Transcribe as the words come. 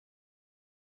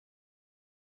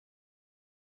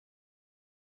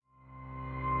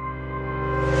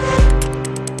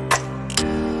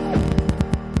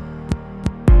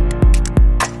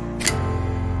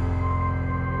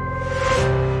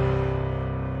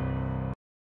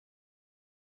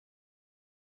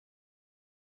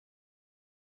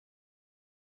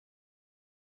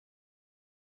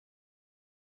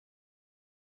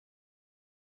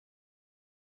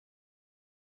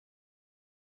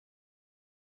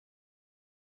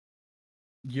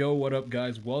Yo, what up,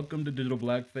 guys? Welcome to Digital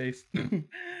Blackface.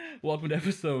 Welcome to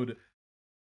episode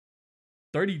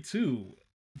 32.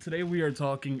 Today we are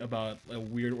talking about a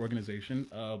weird organization.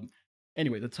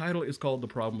 Anyway, the title is called The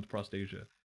Problem with Prostasia.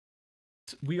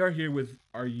 We are here with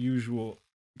our usual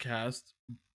cast.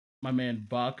 My man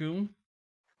Baku,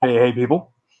 Hey,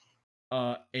 people.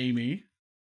 Amy,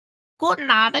 Guten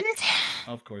Abend.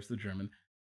 of course, the German,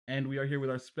 and we are here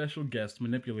with our special guest,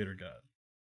 Manipulator God.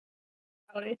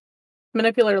 Howdy.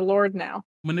 ManipulatorLord now.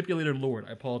 ManipulatorLord.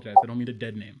 I apologize. I don't mean a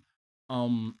dead name.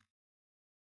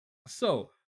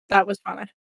 So That was funny.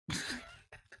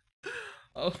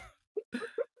 Oh,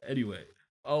 anyway,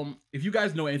 if you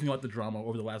guys know anything about the drama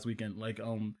over the last weekend,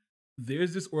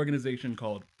 there's this organization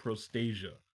called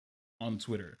Prostasia on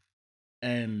Twitter,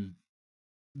 and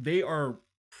they are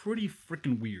pretty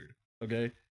freaking weird.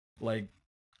 Okay, like,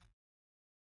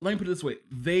 let me put it this way: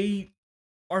 they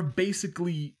are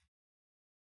basically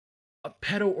a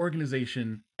pedo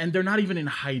organization, and they're not even in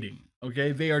hiding.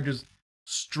 Okay, they are just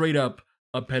straight up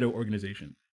a pedo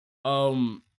organization.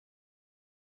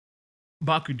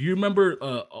 Baku, do you remember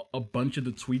a bunch of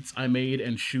the tweets I made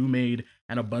and Shu made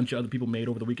and a bunch of other people made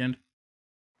over the weekend?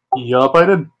 Yup, I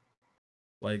did.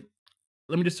 Like,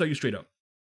 let me just tell you straight up.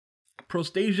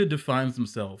 Prostasia defines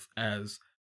themselves as,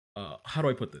 how do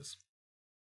I put this?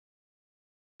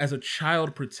 As a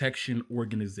child protection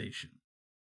organization.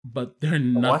 But they're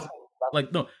not.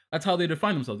 Like, no, that's how they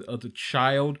define themselves, as a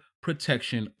child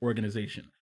protection organization.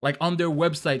 Like, on their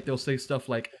website, they'll say stuff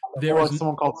like, there was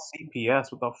someone called CPS.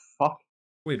 What the fuck?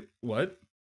 Wait, what?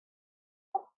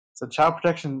 It's a child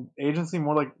protection agency,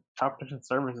 more like child protection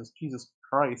services. Jesus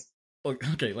Christ.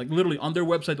 Okay, like, literally, on their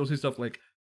website, they'll say stuff like,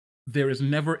 there is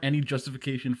never any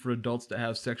justification for adults to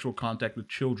have sexual contact with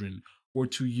children or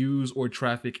to use or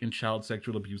traffic in child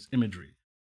sexual abuse imagery.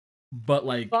 But,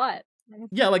 like...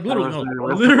 Yeah, like,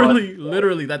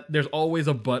 literally, that there's always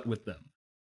a but with them.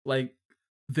 Like,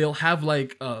 they'll have,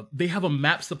 like, they have a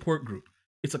MAP support group.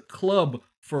 It's a club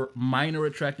for minor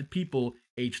attracted people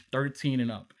aged 13 and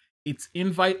up. It's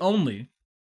invite only,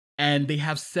 and they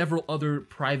have several other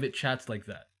private chats like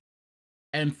that.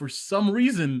 And for some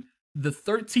reason, the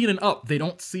 13 and up, they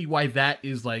don't see why that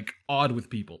is, like, odd with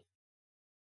people.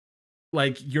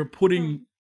 Like, you're putting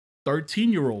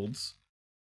 13-year-olds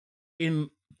in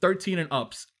 13 and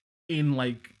ups in,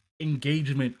 like,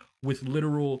 engagement with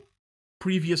literal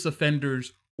previous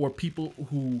offenders or people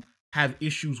who have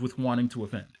issues with wanting to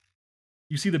offend.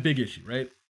 You see the big issue,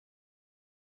 right?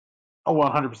 Oh,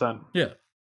 100%. Yeah.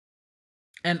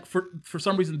 And for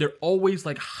some reason, they're always,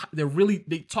 like,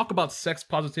 they talk about sex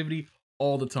positivity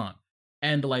all the time.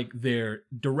 And, like, their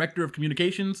director of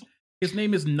communications, his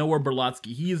name is Noah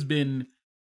Berlatsky. He has been,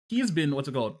 what's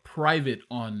it called, private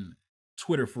on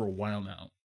Twitter for a while now.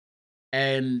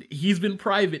 And he's been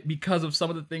private because of some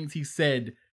of the things he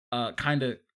said, kind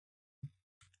of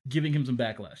giving him some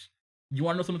backlash. You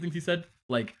want to know some of the things he said?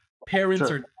 Like,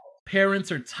 parents are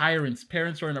tyrants.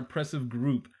 Parents are an oppressive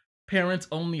group. Parents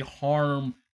only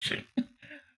harm children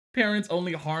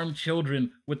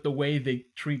with the way they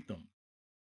treat them.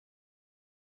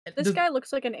 This guy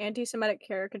looks like an anti-Semitic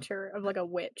caricature of, like, a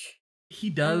witch. He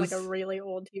does. On, like, a really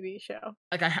old TV show.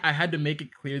 Like, I had to make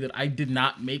it clear that I did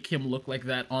not make him look like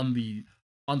that on the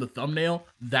thumbnail.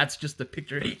 That's just the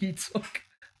picture he took.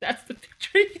 That's the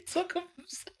picture he took of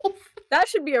himself. That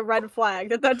should be a red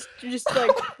flag. That's just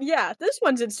like, yeah, this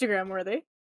one's Instagram worthy.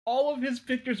 All of his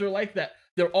pictures are like that.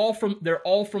 They're all from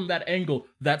that angle,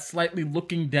 that slightly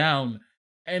looking down,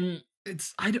 and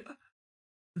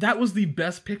that was the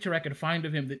best picture I could find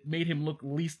of him that made him look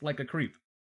least like a creep.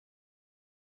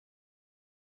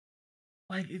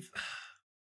 Like, it's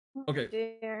okay.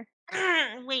 Dear.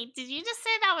 Wait, did you just say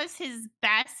that was his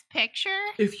best picture?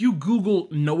 If you Google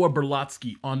Noah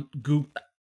Berlatsky on Google,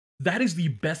 that is the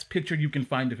best picture you can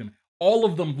find of him. All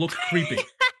of them look creepy.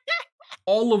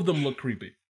 All of them look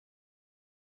creepy.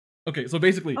 Okay, so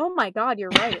basically... Oh my god, you're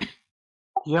right.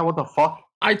 Yeah, what the fuck?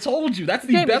 I told you, that's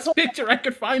the best picture I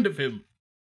could find of him.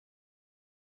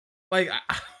 Like,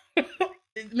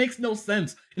 it makes no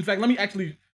sense. In fact, let me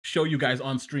actually show you guys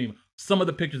on stream some of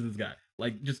the pictures of this guy.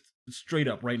 Like, just straight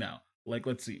up right now. Like,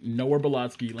 let's see. Noah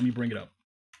Berlatsky. Let me bring it up.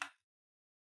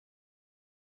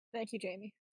 Thank you,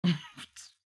 Jamie.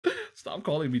 Stop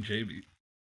calling me Jamie.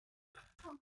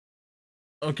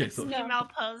 Okay, it's so... email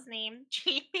pose name,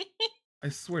 Jamie. I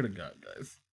swear to God,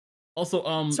 guys.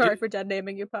 Also, sorry for dead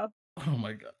naming you, Poe. Oh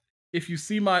my god. If you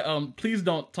see my, please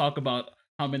don't talk about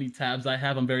how many tabs I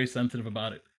have. I'm very sensitive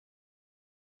about it.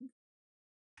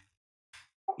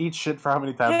 Eat shit for how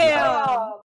many tabs you have.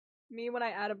 Me when I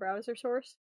add a browser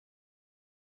source?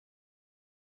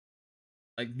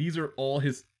 Like, these are all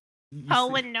his...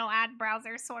 Poe and no ad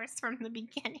browser source from the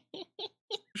beginning.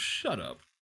 Shut up.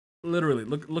 Literally,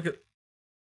 look at.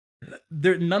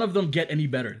 None of them get any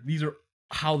better. These are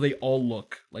how they all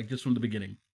look, like just from the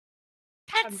beginning.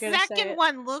 That second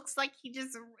one looks like he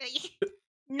just,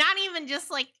 not even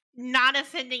just like not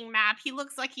offending Map. He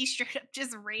looks like he straight up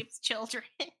just rapes children.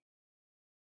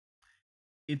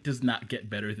 It does not get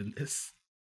better than this.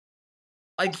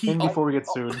 Like before we get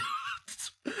sued.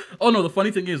 Oh no, the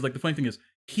funny thing is,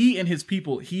 he and his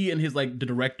people, the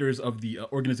directors of the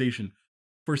organization,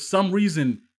 for some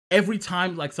reason, every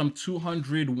time like some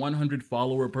 200, 100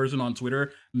 follower person on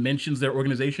Twitter mentions their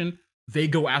organization, they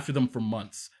go after them for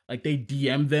months. Like they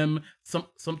DM them.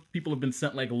 Some people have been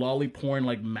sent like lolly porn,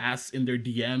 like mass in their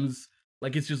DMs.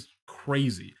 Like it's just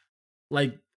crazy.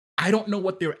 Like I don't know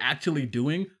what they're actually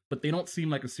doing, but they don't seem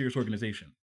like a serious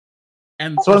organization.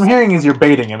 And so what I'm hearing is you're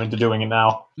baiting him into doing it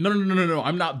now. No.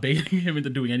 I'm not baiting him into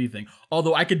doing anything.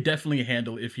 Although I could definitely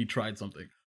handle if he tried something.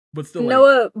 But still,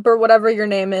 Noah, or whatever your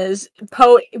name is,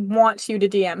 Poe wants you to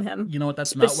DM him. You know what?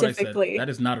 That's not what I said. That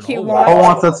is not at all. Poe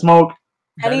wants that smoke.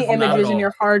 Any images in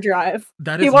your hard drive.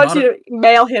 That he wants you to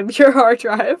mail him your hard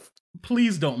drive.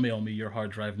 Please don't mail me your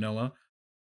hard drive, Noah.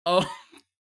 Oh.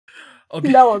 Okay.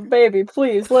 Noah, baby,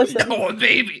 please listen. Noah,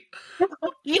 baby.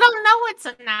 You don't know what's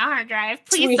in that hard drive.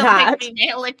 Please don't make me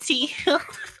mail it to you.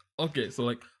 Okay, so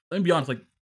like, let me be honest. Like,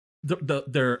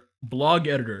 their blog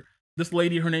editor, this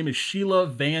lady, her name is Sheila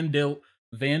Vanden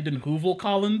Heuvel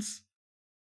Collins.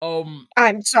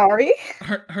 I'm sorry.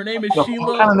 Her name is Sheila.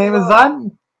 What kind of name is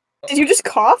that? Did you just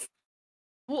cough?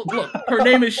 Look, her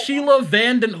name is Sheila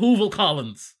Vanden Heuvel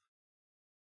Collins.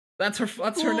 That's her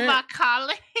name.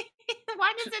 Collins.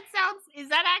 Why does it sound? Is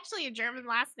that actually a German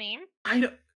last name?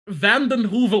 Vanden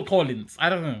Heuvel Collins. I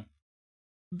don't know.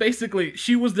 Basically,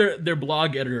 she was their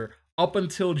blog editor up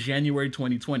until January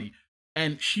 2020,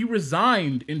 and she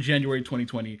resigned in January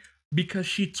 2020 because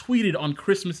she tweeted on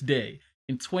Christmas Day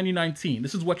in 2019.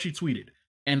 This is what she tweeted,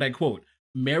 and I quote: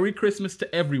 "Merry Christmas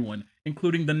to everyone,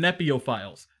 including the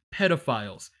Nepiophiles,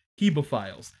 pedophiles,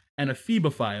 hebophiles, and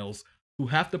ephebophiles who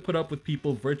have to put up with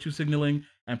people virtue signaling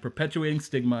and perpetuating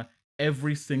stigma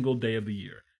every single day of the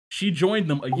year." She joined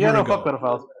them a year ago. Fuck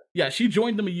pedophiles. Yeah, she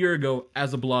joined them a year ago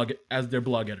as their blog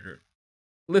editor.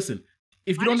 Listen,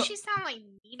 if you Why don't does she sound like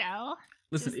Vito?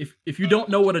 Listen, if you don't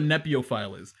know what a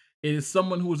Nepiophile is, it is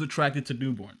someone who is attracted to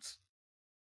newborns.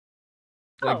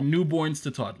 Like newborns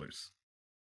to toddlers.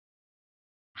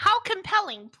 How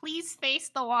compelling. Please face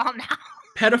the wall now.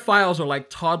 Pedophiles are like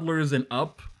toddlers and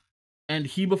up, and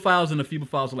hebophiles and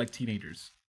ephebophiles are like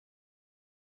teenagers.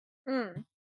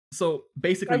 So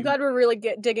basically, I'm glad we're really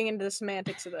digging into the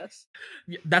semantics of this.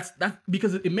 Yeah, that's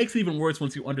because it makes it even worse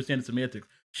once you understand the semantics.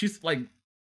 She's like,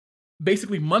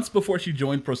 basically months before she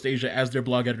joined Prostasia as their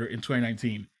blog editor in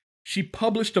 2019, she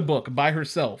published a book by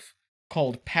herself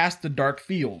called Past the Dark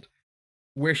Field,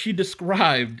 where she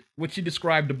described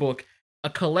the book, a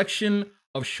collection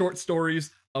of short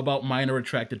stories about minor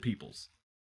attracted peoples.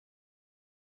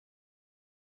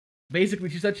 Basically,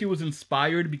 she said she was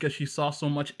inspired because she saw so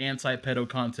much anti-pedo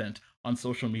content on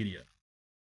social media.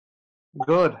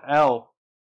 Good L.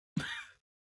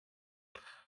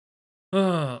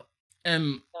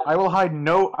 And I will hide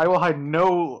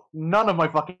none of my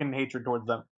fucking hatred towards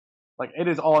them. Like, it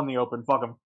is all in the open. Fuck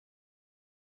them.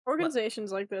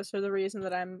 Organizations like this are the reason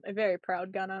that I'm a very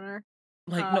proud gun owner.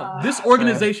 Like, no, this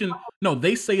organization, no,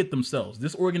 they say it themselves.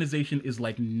 This organization is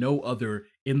like no other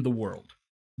in the world.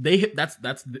 That's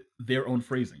their own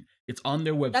phrasing. It's on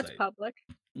their website. That's public.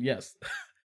 Yes.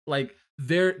 Like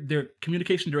their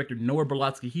communication director, Noah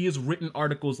Berlatsky, he has written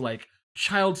articles like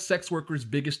child sex workers'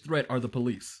 biggest threat are the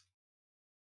police.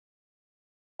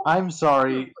 I'm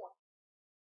sorry.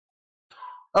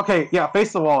 Okay, yeah,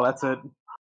 face the wall, that's it.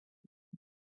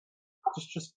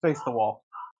 Just face the wall.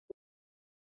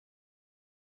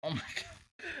 Oh my god.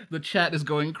 The chat is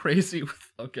going crazy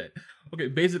with okay,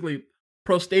 basically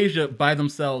Prostasia by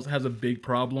themselves has a big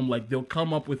problem. Like they'll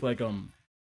come up with like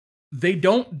they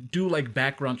don't do like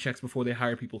background checks before they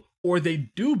hire people, or they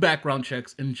do background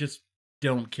checks and just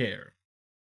don't care.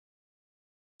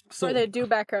 So or they do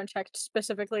background checks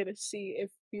specifically to see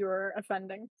if you're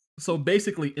offending. So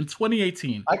basically, in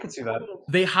 2018, I could see that.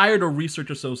 They hired a research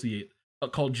associate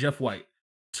called Jeff White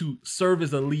to serve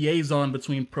as a liaison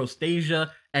between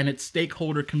Prostasia and its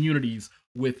stakeholder communities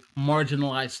with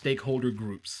marginalized stakeholder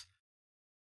groups.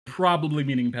 Probably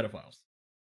meaning pedophiles.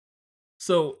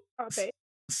 So,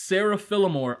 Sarah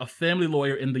Phillimore, a family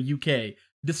lawyer in the UK,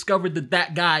 discovered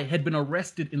that guy had been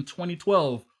arrested in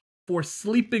 2012 for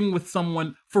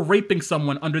raping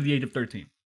someone under the age of 13.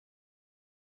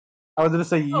 I was going to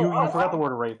say, you forgot the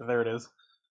word rape. There it is.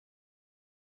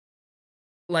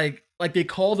 like they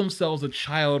call themselves a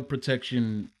child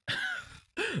protection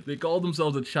they call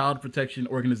themselves a child protection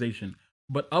organization,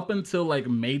 but up until like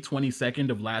May 22nd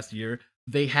of last year,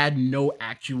 they had no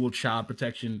actual child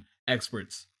protection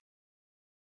experts.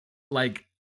 Like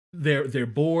their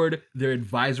board, their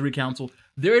advisory council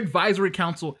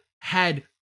had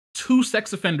 2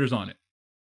 sex offenders on it.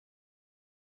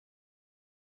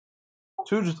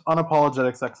 2 just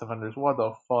unapologetic sex offenders. What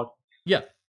the fuck? Yeah.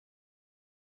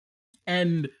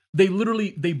 And they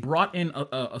brought in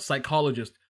a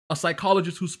psychologist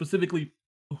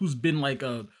who's been like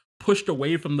pushed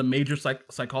away from the major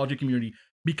psychology community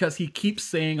because he keeps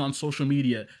saying on social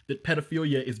media that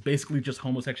pedophilia is basically just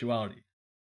homosexuality.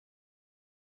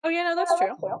 Oh yeah, no, that's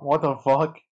true. What the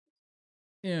fuck?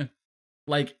 Yeah.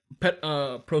 Like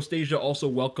Prostasia also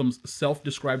welcomes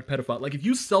self-described pedophile. Like if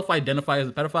you self-identify as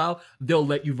a pedophile, they'll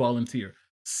let you volunteer.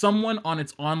 Someone on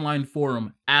its online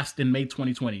forum asked in May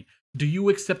 2020, "Do you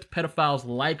accept pedophiles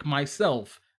like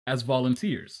myself as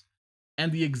volunteers?"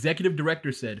 And the executive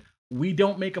director said, "We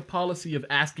don't make a policy of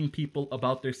asking people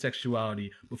about their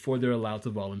sexuality before they're allowed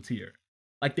to volunteer."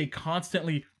 Like they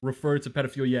constantly refer to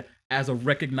pedophilia as a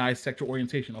recognized sexual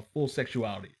orientation, a full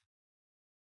sexuality.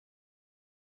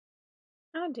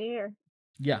 Oh dear.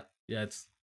 Yeah.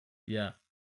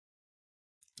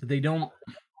 They don't.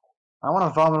 I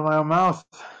want to vomit in my own mouth.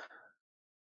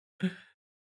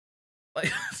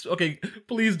 Like, okay,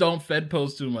 please don't Fed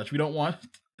post too much. We don't want.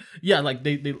 Yeah, like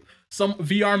some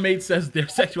VR mate says their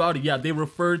sexuality. Yeah, they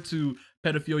refer to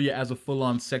pedophilia as a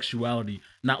full-on sexuality,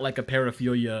 not like a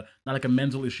paraphilia, not like a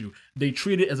mental issue. They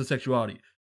treat it as a sexuality.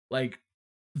 Like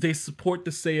they support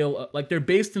the sale. Like they're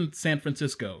based in San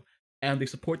Francisco, and they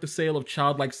support the sale of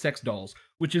childlike sex dolls,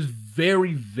 which is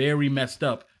very, very messed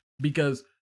up because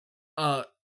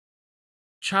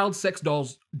child sex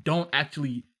dolls don't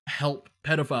actually help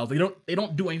pedophiles. They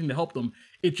don't do anything to help them.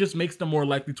 It just makes them more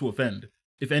likely to offend,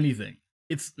 if anything.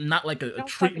 It's not like a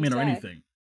treatment or anything.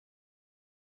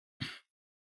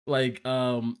 Like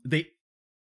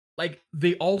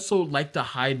they also like to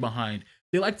hide behind.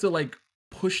 They like to like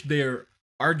push their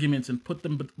arguments and put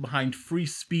them behind free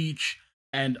speech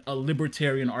and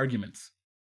libertarian arguments.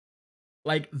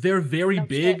 Like they're very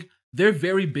big. They're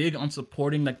very big on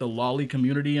supporting like the lolly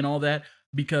community and all that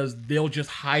because they'll just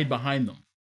hide behind them.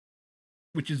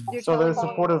 Which is so they're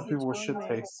supportive of people with shit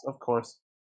tastes, of course.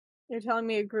 You're telling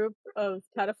me a group of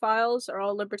pedophiles are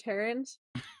all libertarians?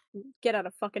 Get out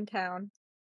of fucking town.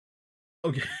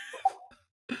 Okay.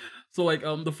 So like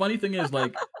the funny thing is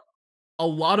like a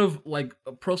lot of like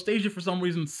Prostasia for some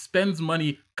reason spends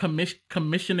money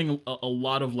commissioning a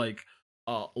lot of like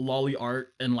lolly art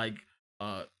and like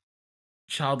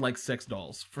childlike sex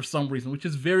dolls for some reason, which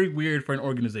is very weird for an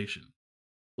organization.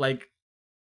 Like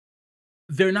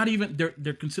they're not even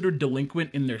they're considered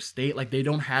delinquent in their state. Like they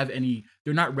don't have any,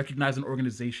 they're not recognized as an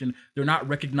organization. They're not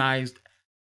recognized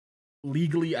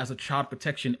legally as a child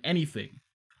protection anything.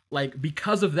 Like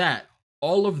because of that,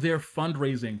 all of their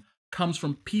fundraising comes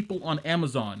from people on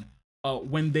Amazon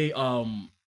when they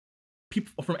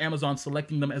people from Amazon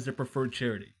selecting them as their preferred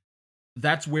charity.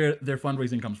 That's where their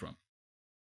fundraising comes from.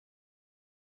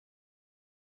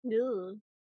 Ew.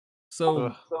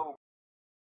 So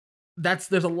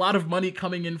there's a lot of money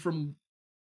coming in from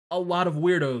a lot of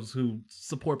weirdos who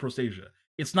support Prostasia.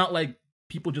 It's not like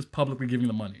people just publicly giving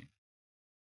them money.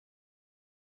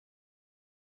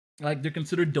 Like they're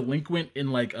considered delinquent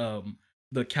in like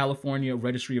the California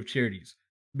Registry of Charities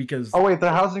because oh wait,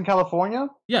 they're housed in California?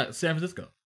 Yeah, San Francisco.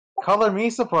 Color me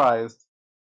surprised.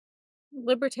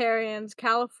 Libertarians,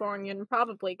 Californian,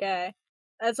 probably gay.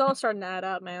 It's all starting to add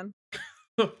up, man.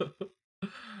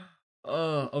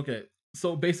 Okay.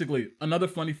 So basically, another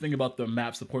funny thing about the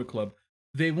MAP support club,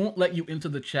 they won't let you into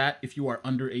the chat if you are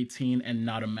under 18 and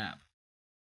not a MAP.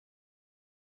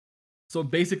 So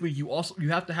basically, you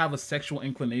have to have a sexual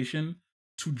inclination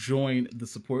to join the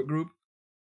support group,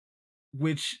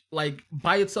 which like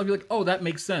by itself you're like, "Oh, that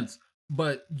makes sense."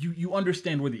 But you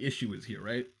understand where the issue is here,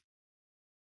 right?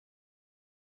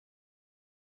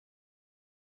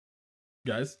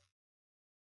 Guys?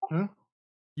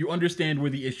 You understand where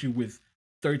the issue with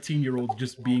 13-year-olds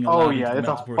just being allowed. Oh yeah, it's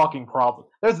a fucking problem.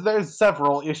 There's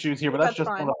several issues here, but that's just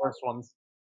one of the first ones.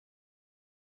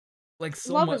 Like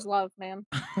so love is love, man.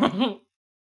 Tell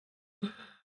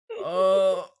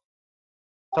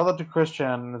that to Christian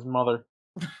and his mother.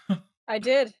 I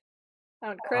did. I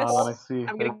went, Chris, I see.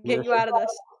 I'm gonna get you out of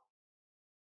this.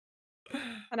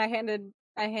 And I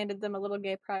handed them a little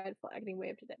gay pride flag and he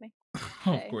waved it at me.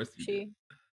 Of course.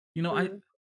 You know,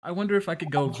 I wonder if I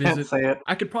could go visit. Say it.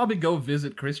 I could probably go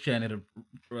visit Christian at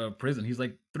a prison. He's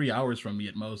like 3 hours from me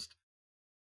at most.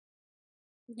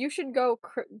 You should go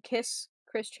kiss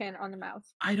Chris Chan on the mouth.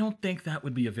 I don't think that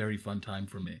would be a very fun time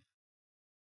for me.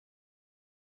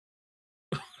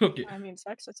 Okay. I mean,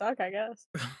 sex to suck, I guess.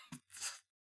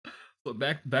 So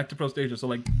back to Prostasia. So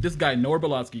like this guy Noah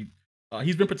Berlatsky,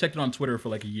 he's been protected on Twitter for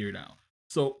like a year now.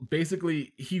 So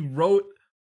basically, he wrote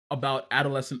about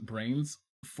adolescent brains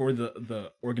for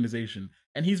the organization,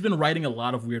 and he's been writing a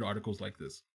lot of weird articles like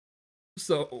this.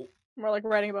 So we're like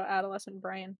writing about adolescent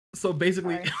brain. So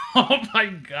basically, oh my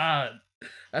god,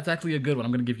 that's actually a good one.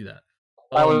 I'm gonna give you that.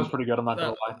 That was pretty good. I'm not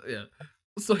gonna lie. Yeah.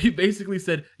 So he basically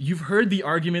said, "You've heard the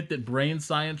argument that brain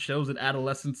science shows that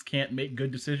adolescents can't make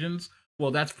good decisions.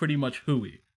 Well, that's pretty much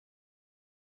hooey."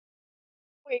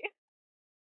 Wait.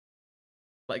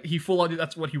 Like he full on.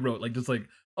 That's what he wrote. Like just like,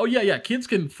 oh yeah, kids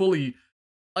can fully,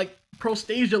 like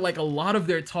Prostasia. Like a lot of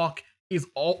their talk is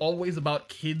always about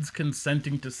kids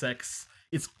consenting to sex.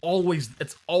 It's always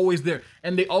there,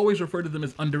 and they always refer to them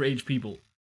as underage people.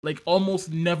 Like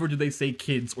almost never do they say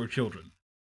kids or children.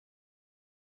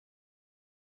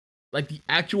 Like the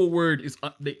actual word is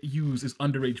they use is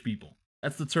underage people.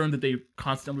 That's the term that they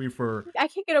constantly refer. I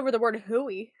can't get over the word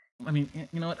hooey. I mean,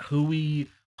 you know what? Hooey,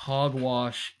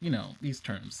 hogwash, you know, these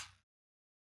terms.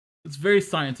 It's a very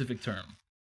scientific term.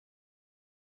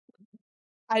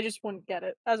 I just wouldn't get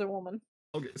it as a woman.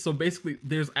 Okay, so basically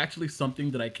there's actually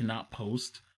something that I cannot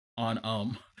post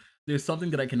on there's something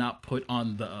that I cannot put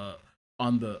on the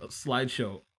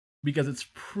slideshow because it's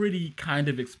pretty kind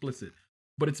of explicit.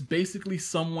 But it's basically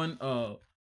someone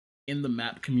in the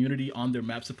map community on their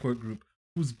map support group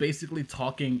who's basically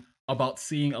talking about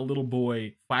seeing a little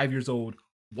boy 5 years old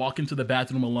walk into the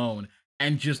bathroom alone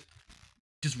and just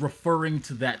referring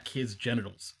to that kid's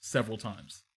genitals several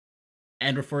times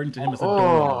and referring to him as a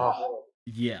dog.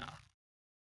 Yeah.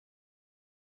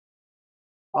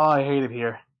 Oh, I hate it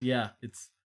here. Yeah, it's.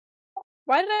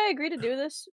 Why did I agree to do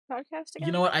this podcast again?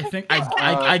 You know what? I think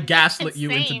I gaslit you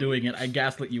into doing it. I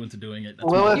gaslit you into doing it.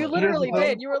 Lilith, you literally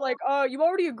did. You were like, you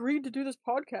already agreed to do this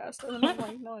podcast. And then I'm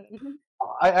like, no, I didn't.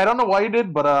 I don't know why you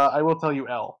did, but I will tell you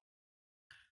L.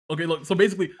 Okay, look, so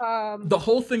basically, the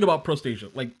whole thing about Prostasia,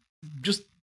 like, just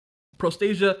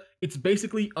Prostasia, it's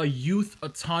basically a youth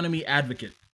autonomy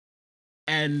advocate.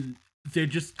 And they're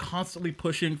just constantly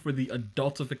pushing for the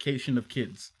adultification of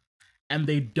kids. And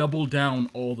they double down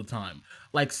all the time.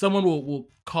 Like, someone will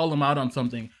call him out on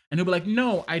something, and he'll be like,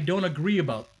 no, I don't agree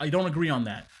on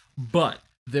that. But,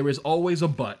 there is always a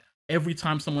but every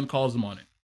time someone calls him on it.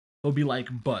 He'll be like,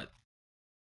 but.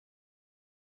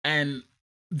 And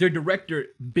their director,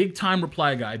 big time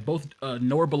reply guy, both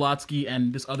Noah Berlatsky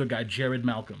and this other guy, Jared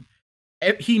Malcolm,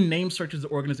 he name searches the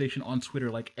organization on Twitter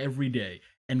like every day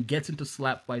and gets into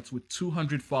slap fights with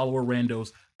 200 follower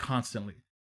randos constantly.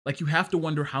 Like, you have to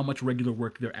wonder how much regular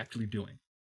work they're actually doing.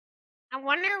 I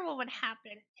wonder what would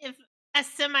happen if a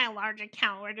semi-large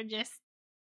account were to just...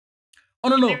 Oh,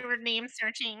 no. They were name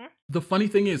searching. The funny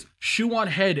thing is, Shoe on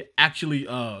Head actually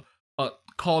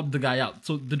called the guy out.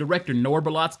 So the director, Noah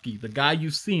Berlatsky, the guy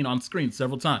you've seen on screen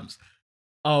several times,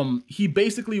 he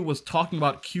basically was talking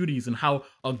about Cuties and how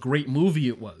a great movie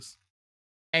it was.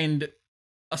 And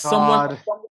someone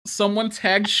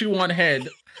tagged Shoe on Head.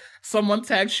 Someone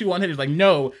tagged Shoe on Head. He's like,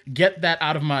 no, get that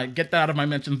out of my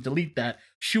mentions, delete that.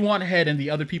 Shoe on Head and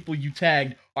the other people you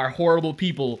tagged are horrible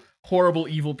people, horrible,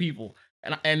 evil people.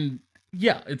 And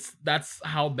yeah, that's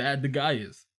how bad the guy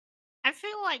is. I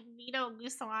feel like Vito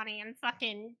Gusalani and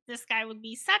fucking this guy would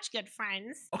be such good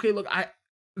friends. Okay, look,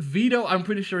 Vito, I'm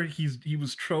pretty sure he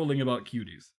was trolling about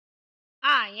Cuties.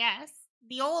 Ah, yes.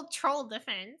 The old troll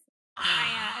defense.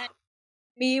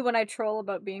 Me when I troll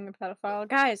about being a pedophile.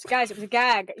 Guys, it was a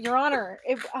gag. Your Honor.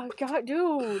 God,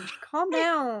 dude, calm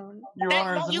down. You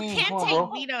can't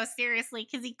take Vito seriously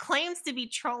because he claims to be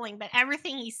trolling, but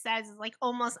everything he says is like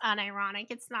almost unironic.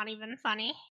 It's not even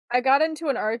funny. I got into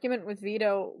an argument with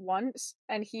Vito once,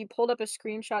 and he pulled up a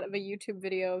screenshot of a YouTube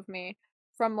video of me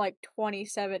from like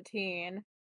 2017.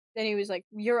 Then he was like,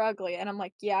 "You're ugly," and I'm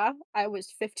like, "Yeah, I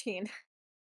was 15."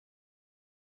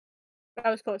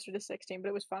 I was closer to 16, but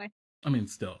it was funny. I mean,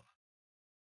 still.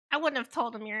 I wouldn't have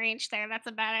told him your age there. That's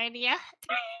a bad idea.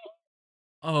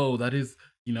 Oh, that is,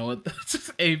 you know what? That's just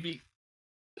AB.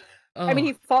 Oh. I mean,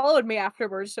 he followed me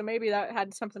afterwards, so maybe that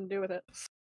had something to do with it.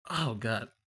 Oh, God.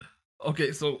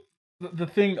 Okay, so the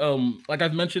thing, like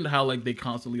I've mentioned how, like, they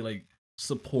constantly, like,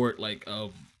 support, like,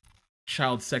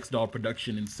 child sex doll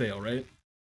production and sale, right?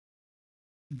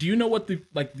 Do you know what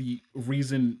the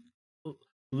reason,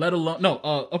 let alone, no,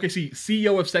 okay, see,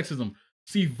 CEO of Sexism.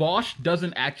 See, Vosh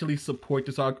doesn't actually support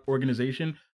this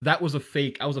organization. That was a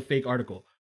fake article.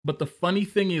 But the funny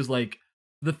thing is, like,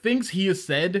 the things he has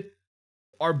said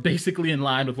are basically in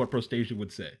line with what Prostasia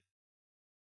would say.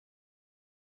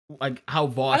 like how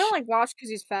Vosh. I don't like Vosh because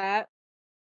he's fat.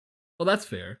 Well, that's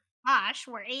fair. Gosh,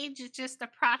 where age is just a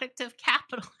product of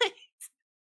capitalism.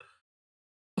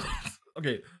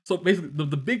 Okay, so basically,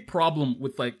 the big problem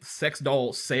with like sex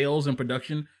doll sales and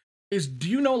production is, do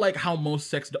you know like how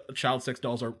most child sex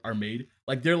dolls are made?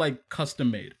 Like they're like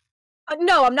custom made.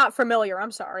 No, I'm not familiar.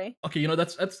 I'm sorry. Okay, you know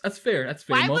that's fair. That's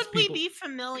fair. Why Most would people... we be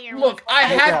familiar? Look, with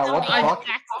I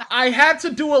I had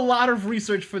to do a lot of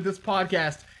research for this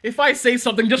podcast. If I say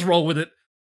something, just roll with it.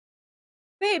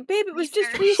 Babe, it was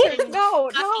just research. No.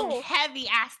 Heavy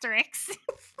asterisks.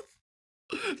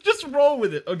 Just roll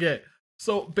with it. Okay.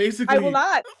 So basically, I will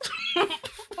not.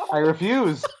 I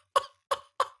refuse.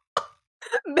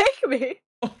 Make me.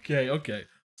 Okay.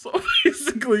 So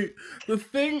basically, the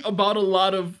thing about a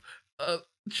lot of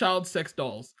child sex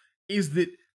dolls is that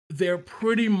they're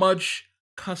pretty much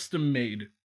custom made,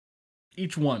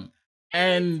 each one.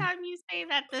 And every time you say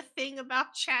that, the thing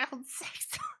about child sex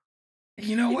dolls.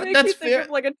 You know what? Makes That's me fair. Think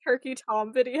of, like a Turkey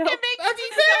Tom video. It makes me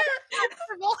so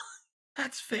uncomfortable.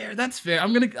 That's fair.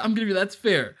 I'm gonna give you that's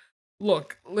fair.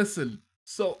 Look, listen.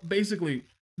 So basically,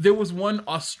 there was one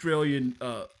Australian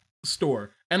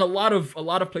store, and a lot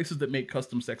of places that make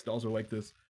custom sex dolls are like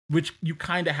this, which you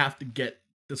kind of have to get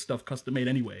the stuff custom made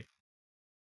anyway.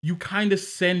 You kind of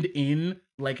send in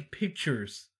like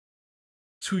pictures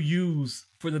to use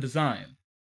for the design,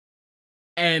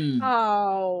 and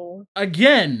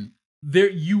again,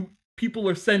 people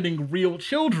are sending real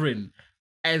children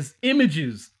as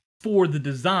images for the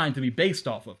design to be based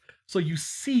off of. So you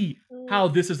see how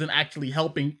this isn't actually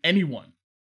helping anyone.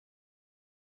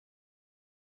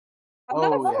 I'm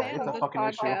not a fan of this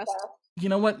podcast. You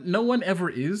know what? No one ever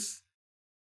is.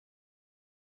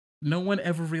 No one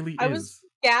ever really is. I was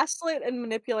gaslit and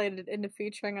manipulated into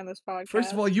featuring on this podcast.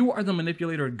 First of all, you are the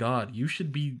manipulator of God. You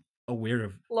should be aware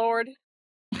of Lord.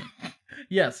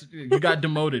 Yes, you got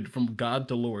demoted from God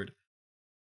to Lord.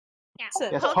 Yes,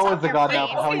 Poe is the god now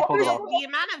for how he pulled it off. The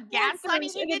amount of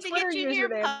gaslighting you did to get you here,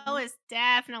 Poe is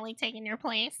definitely taking your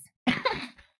place.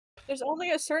 There's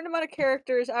only a certain amount of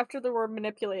characters after the word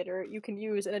manipulator you can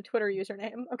use in a Twitter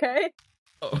username, okay?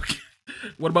 Okay.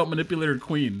 What about Manipulator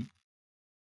Queen?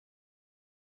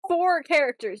 4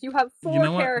 characters. You have 4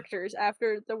 characters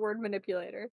after the word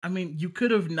manipulator. I mean, you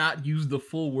could have not used the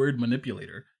full word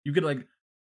manipulator. You could like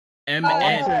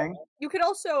you could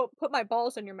also put my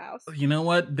balls in your mouth. You know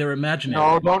what? They're imaginary.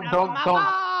 No, don't.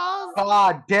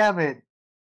 God damn it.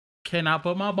 Can I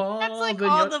put my balls? That's like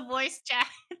all the voice chat.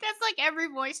 That's like every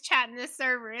voice chat in this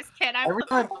server is every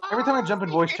time I jump in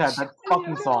voice chat, that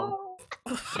fucking song.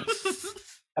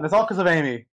 And it's all because of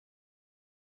Amy.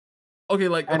 Okay,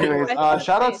 like anyways,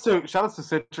 shout outs to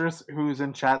Citrus, who's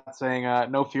in chat saying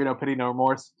no fear, no pity, no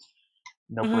remorse.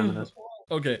 No poisonous.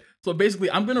 Okay, so basically,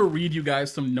 I'm gonna read you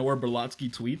guys some Noah Berlatsky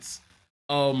tweets.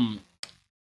 And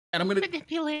I'm gonna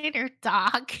manipulator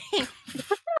dog.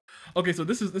 Okay, so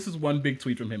this is one big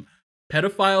tweet from him.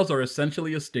 Pedophiles are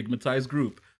essentially a stigmatized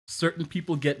group. Certain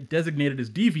people get designated as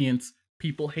deviants.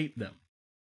 People hate them.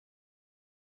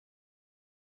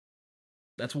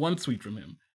 That's one tweet from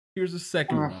him. Here's a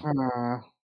second one.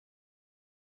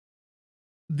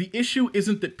 The issue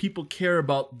isn't that people care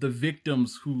about the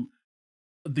victims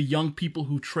the young people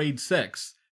who trade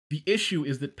sex. The issue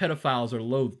is that pedophiles are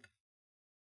loathed.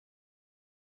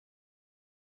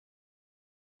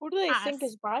 Who do they think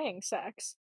is buying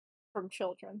sex from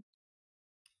children?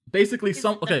 Basically, the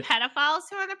pedophiles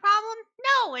who are the problem?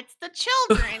 No, it's the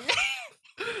children.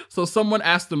 So someone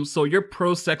asked him, so you're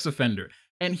pro-sex offender.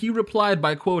 And he replied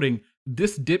by quoting,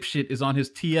 "This dipshit is on his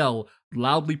TL,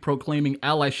 loudly proclaiming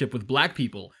allyship with black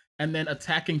people, and then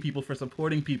attacking people for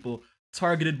supporting people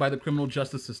targeted by the criminal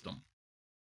justice system."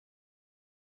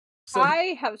 So,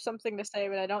 I have something to say,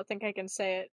 but I don't think I can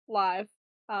say it live.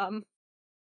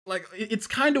 Like, it's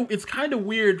kind of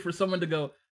weird for someone to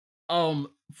go,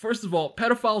 first of all,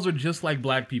 pedophiles are just like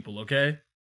black people, okay?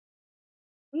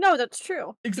 No, that's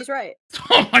true. He's right.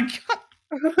 Oh my god.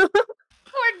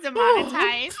 We're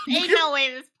demonetized. Ain't no way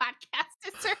this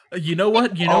podcast is. You know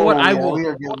what?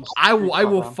 I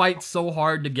will fight so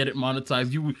hard to get it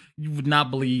monetized. You would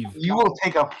not believe. You will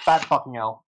take a fat fucking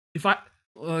L. If I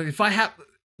have,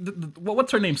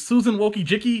 what's her name? Susan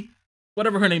Wokey-Jicky?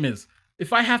 Whatever her name is.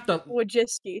 If I have to...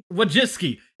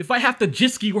 Wojcicki. If I have to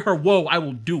Jisky her woe, I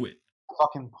will do it.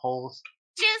 Fucking Poles.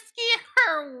 Jisky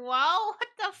her woe? What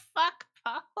the fuck,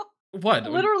 Paul? What?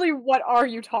 Literally, what are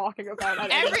you talking about at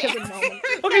every given moment?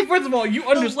 Okay, first of all, you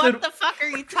understood... What the fuck are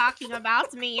you talking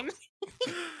about meme?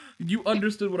 You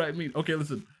understood what I mean. Okay,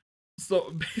 listen.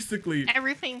 So, basically...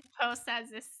 Everything Poe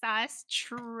says is sus.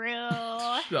 True.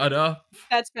 Shut up.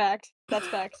 That's fact. That's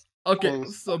facts. Okay,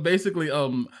 so basically,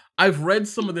 I've read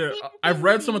some of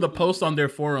the posts on their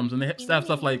forums, and they have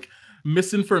stuff like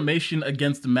misinformation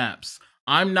against maps.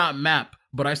 I'm not map,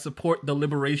 but I support the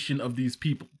liberation of these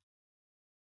people.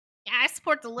 Yeah, I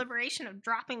support the liberation of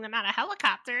dropping them out of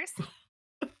helicopters.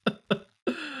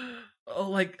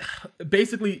 Like,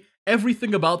 basically,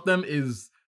 everything about them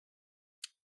is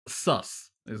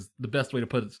sus, is the best way to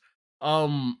put it.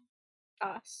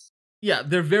 Us. Yeah,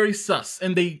 they're very sus,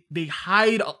 and they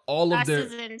hide all of their...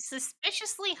 Sus is in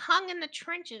suspiciously hung in the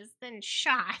trenches, then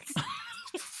shot.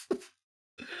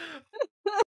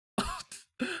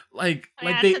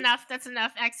 That's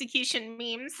enough execution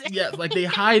memes. Yeah, like they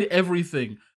hide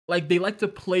everything. Like they like to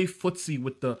play footsie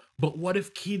with the, but what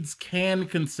if kids can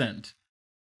consent?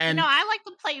 And no, I like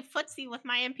to play footsie with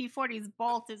my MP40's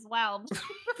bolt as well.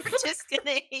 We're just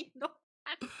gonna ignore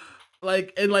that.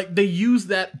 Like they use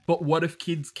that, but what if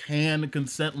kids can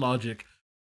consent logic,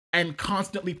 and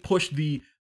constantly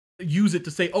use it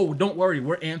to say, oh, don't worry,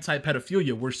 we're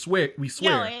anti-pedophilia. We swear.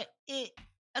 No,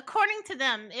 according to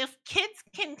them, if kids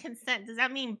can consent, does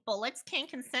that mean bullets can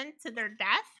consent to their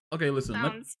death? Okay, listen.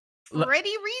 Sounds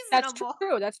pretty reasonable.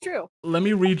 That's true. Let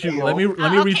me read you. Let me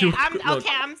read you.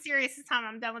 I'm serious this time.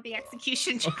 I'm done with the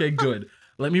execution. Okay, good.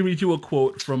 Let me read you a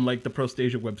quote from like the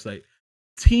Prostasia website.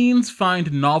 Teens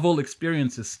find novel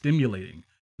experiences stimulating.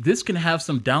 This can have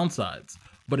some downsides,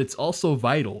 but it's also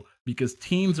vital because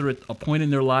teens are at a point in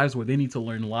their lives where they need to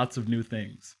learn lots of new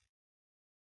things.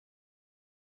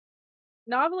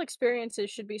 Novel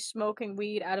experiences should be smoking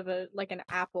weed out of an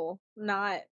apple,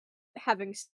 not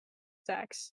having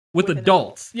sex with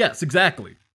adults. Yes,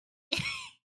 exactly.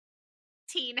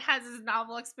 Teen has his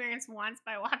novel experience once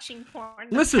by watching porn.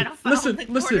 Listen.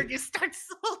 Just starts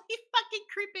slowly fucking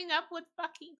creeping up with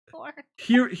fucking porn.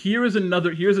 Here's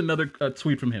another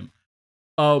tweet from him.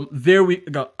 There we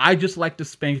go. I just like to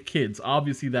spank kids.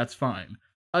 Obviously, that's fine.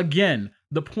 Again,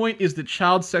 the point is that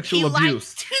child sexual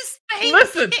abuse.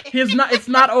 Listen, it's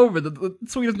not over. The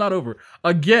tweet is not over.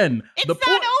 Again, not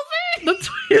over? The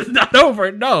tweet is not over.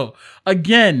 No.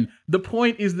 Again, the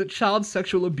point is that child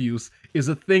sexual abuse is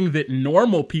a thing that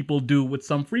normal people do with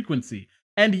some frequency.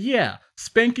 And yeah,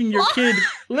 spanking your kid.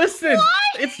 Listen,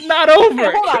 it's not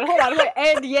over. Hey, hold on. Wait.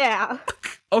 And yeah.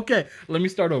 Okay, let me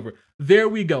start over. There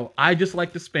we go. I just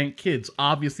like to spank kids.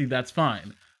 Obviously, that's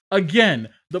fine. Again,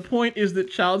 the point is that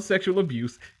child sexual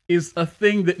abuse is a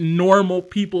thing that normal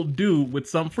people do with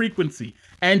some frequency.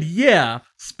 And yeah,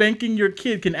 spanking your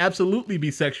kid can absolutely be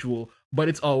sexual, but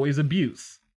it's always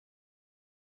abuse.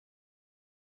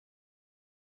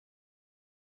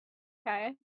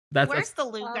 Okay. Where's the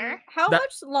Luger? How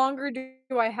much longer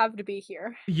do I have to be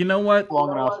here? You know what?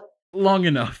 Long enough. Long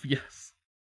enough, yes.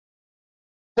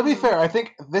 To be fair, I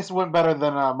think this went better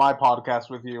than my podcast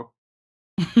with you.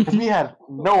 Because we had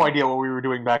no idea what we were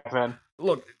doing back then.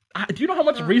 Look, do you know how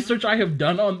much research I have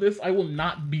done on this? I will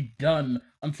not be done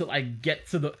until I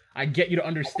get you to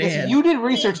understand. You did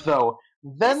research, though.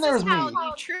 Then there's me. How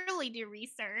you truly do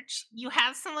research. You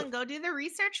have someone go do the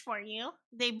research for you.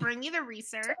 They bring you the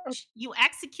research. You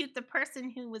execute the person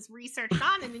who was researched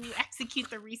on, and then you execute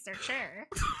the researcher.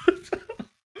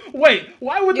 Wait,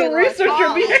 why would the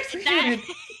researcher be executed?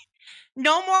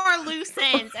 No more loose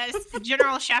ends, as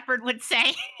General Shepard would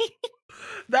say.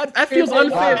 That feels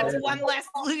unfair. That's one less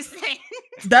loose end.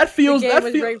 That feels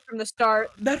rigged from the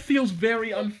start. That feels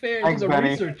very unfair to the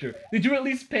researcher. Did you at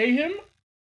least pay him?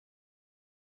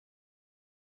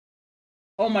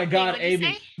 Oh my God,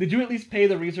 Abe! Did you at least pay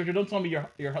the researcher? Don't tell me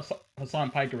you're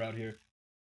Hassan Piker out here.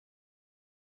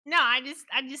 No, I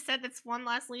just said that's one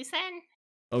less loose end.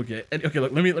 Okay,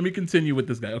 look, let me continue with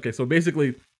this guy. Okay, so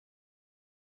basically,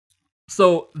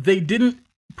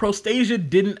 Prostasia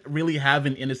didn't really have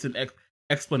an innocent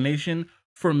explanation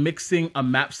for mixing a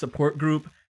MAP support group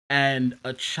and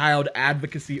a child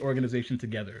advocacy organization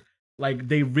together. Like,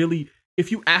 they really,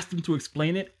 if you ask them to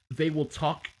explain it, they will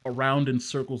talk around in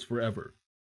circles forever.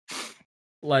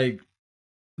 Like,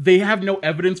 they have no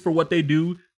evidence for what they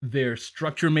do. Their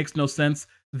structure makes no sense.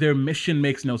 Their mission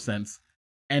makes no sense.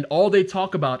 And all they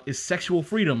talk about is sexual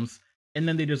freedoms, and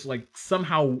then they just like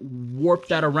somehow warp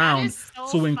that around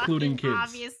so including kids.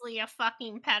 Obviously a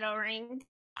fucking pedo ring.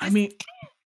 I mean,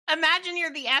 imagine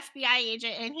you're the FBI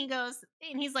agent and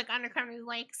he's like undercover, he's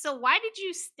like, so why did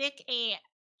you stick a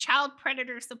child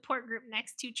predator support group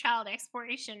next to child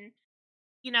exploration,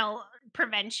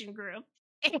 prevention group?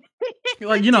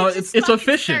 Like, it's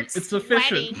efficient. It's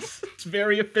efficient. It's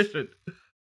very efficient.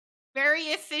 Very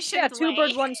efficient. Yeah, two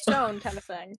birds, one stone kind of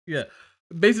thing. Yeah.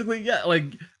 Basically, yeah, like,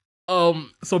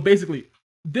 so basically,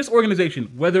 this organization,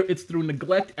 whether it's through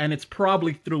neglect, and it's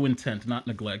probably through intent, not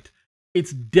neglect,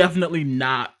 it's definitely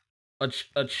not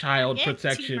a child Get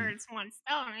protection. 2 birds, 1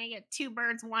 stone. I get 2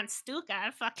 birds, 1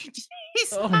 stuka. Fucking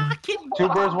jeez, Oh my fucking 2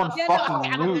 birds, 1 get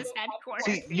fucking out of noose. this headquarters.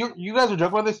 See, you guys are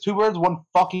joking about this. 2 birds, 1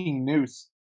 fucking noose.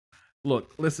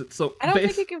 Look, listen. So I don't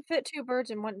think you can fit 2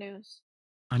 birds in 1 noose.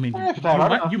 I mean, Eh,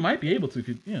 you might be able to if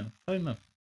you, yeah, I don't know.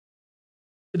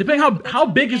 Depending how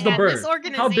big is the bird? This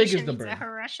organization How big is the needs bird? a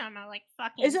Hiroshima, like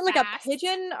fucking. Is it like fast. a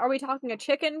pigeon? Are we talking a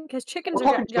chicken? Because chickens We're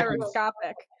are talking chickens.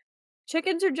 gyroscopic.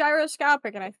 Chickens are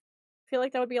gyroscopic, and I feel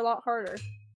like that would be a lot harder.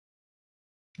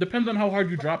 Depends on how hard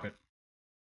you drop it.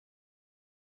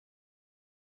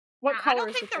 What I color don't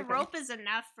is think the the chicken? rope is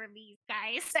enough for these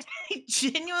guys. I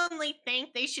genuinely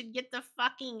think they should get the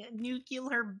fucking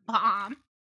nuclear bomb.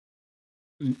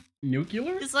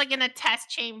 Nuclear? Just like in a test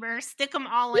chamber, stick them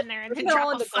all in there and then Put it all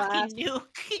drop a in the fucking glass.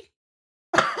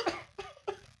 nuke.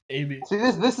 Amy. See,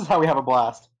 this is how we have a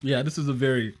blast. Yeah, this is a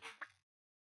very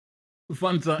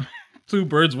fun time. 2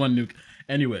 birds, 1 nuke.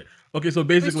 Anyway, okay, so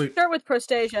basically, We start with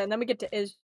Prostasia, and then we get to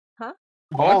Huh?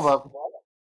 Hold up.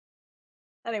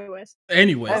 Anyways.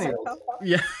 Anyways,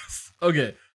 yes.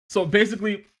 Okay, so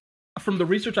basically, from the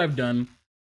research I've done,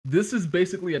 this is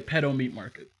basically a pedo meat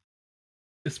market,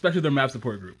 especially their map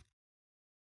support group.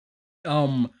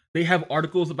 They have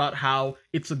articles about how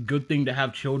it's a good thing to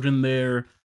have children there.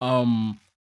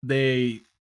 They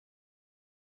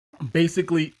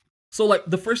basically, so like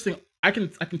the first thing I can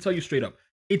tell you straight up,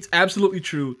 it's absolutely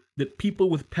true that people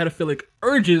with pedophilic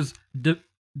urges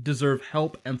deserve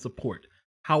help and support.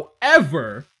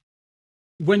 However,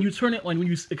 when you turn it, like when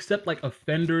you accept like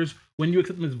offenders, when you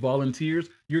accept them as volunteers,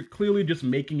 you're clearly just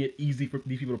making it easy for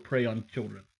these people to prey on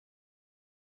children.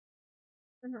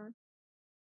 Mm-hmm.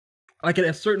 Like at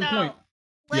a certain point.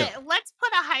 Let's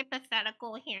put a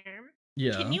hypothetical here.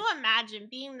 Yeah. Can you imagine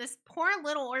being this poor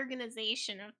little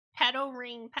organization of pedo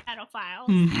ring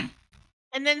pedophiles,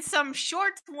 and then some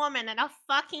short woman at a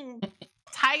fucking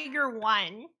Tiger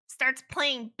One starts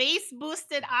playing bass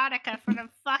boosted Audica for the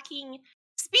fucking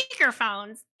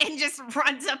speakerphones and just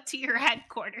runs up to your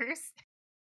headquarters?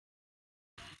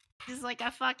 It's like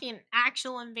a fucking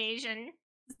actual invasion.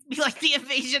 It'd be like the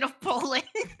invasion of Poland.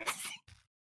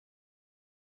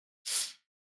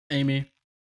 Amy,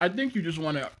 I think you just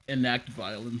want to enact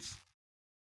violence.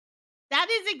 That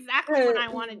is exactly what I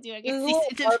want to do against these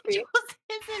individuals.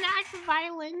 Is enact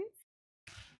violence.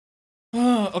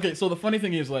 Okay, so the funny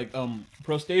thing is, like,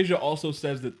 Prostasia also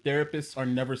says that therapists are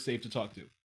never safe to talk to,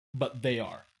 but they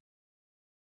are.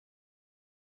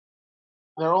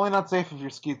 They're only not safe if you're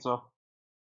schizo.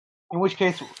 In which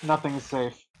case, nothing is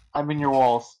safe. I'm in your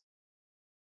walls.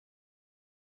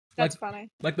 That's funny.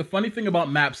 Like, the funny thing about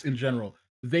maps in general,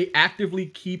 they actively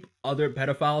keep other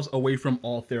pedophiles away from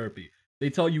all therapy. They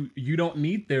tell you, you don't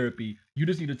need therapy, you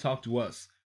just need to talk to us.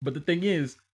 But the thing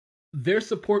is, their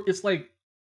support, it's like,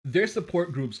 their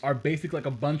support groups are basically like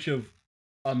a bunch of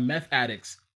meth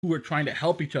addicts who are trying to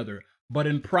help each other, but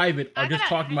in private are just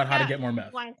talking about how to get more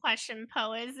meth. One question,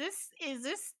 Poe. Is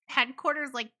this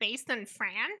headquarters like based in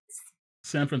France?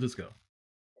 San Francisco.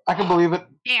 I can believe it.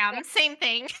 Damn, same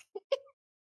thing.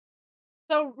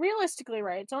 So realistically,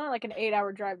 right, it's only like an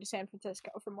 8-hour drive to San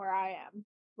Francisco from where I am,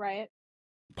 right?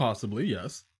 Possibly,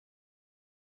 yes.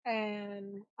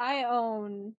 And I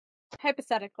own,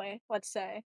 hypothetically, let's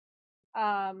say,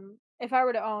 if I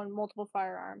were to own multiple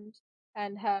firearms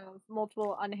and have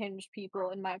multiple unhinged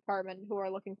people in my apartment who are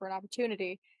looking for an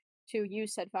opportunity to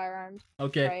use said firearms.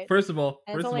 Okay, right? first of all,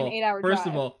 And it's only an 8-hour drive,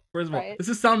 right? this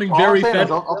is sounding All very I'm saying fed.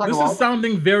 is I'll This talk is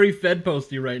sounding very Fed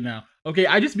posty right now. Okay,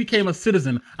 I just became a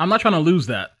citizen. I'm not trying to lose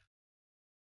that.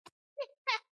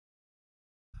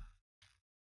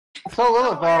 So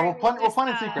look, Don't worry, we'll find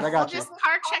a secret. I got we'll you. just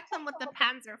car check them with the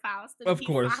Panzerfaust. and Of be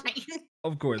course. fine.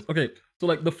 Of course. Okay, so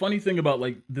like the funny thing about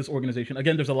like this organization,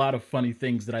 again, there's a lot of funny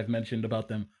things that I've mentioned about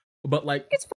them, but like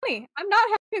It's funny. I'm not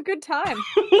having a good time.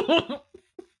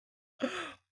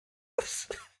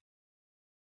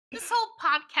 This whole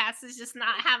podcast is just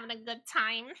not having a good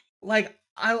time. like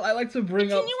I like to bring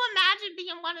Can up. you imagine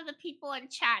being one of the people in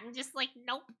chat and just like,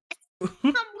 nope, I'm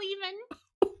leaving.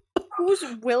 Who's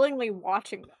willingly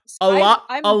watching this? A lot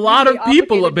really of people obligated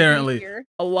to be apparently. here.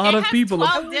 A lot of people. It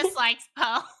has 12 dislikes,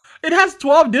 Poe. It has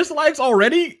 12 dislikes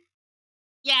already.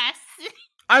 Yes.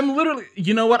 I'm literally.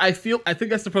 You know what? I think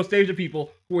that's the Prostasia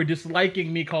people who are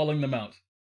disliking me calling them out.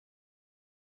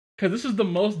 Because this is the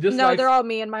most dislikes. No, they're all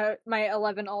me and my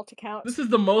 11 alt accounts. This is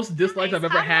the most dislikes I've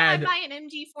ever had. I buy an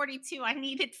MG42. I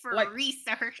need it for Like,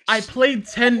 research. I played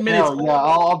 10 minutes. Oh, yeah,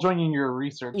 I'll join you in your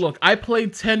research. Look, I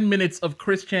played 10 minutes of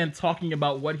Chris Chan talking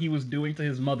about what he was doing to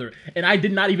his mother, and I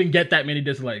did not even get that many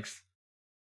dislikes.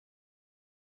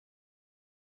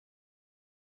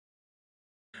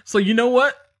 So you know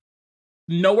what?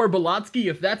 Noah Berlatsky,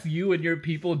 if that's you and your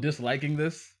people disliking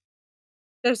this,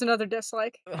 There's another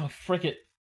dislike. oh frick it.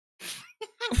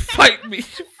 Fight me.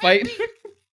 Fight.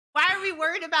 Why are we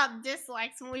worried about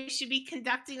dislikes when we should be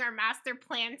conducting our master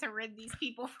plan to rid these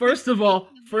people? First of all,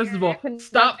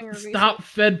 stop Conducting a stop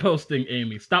Fed posting,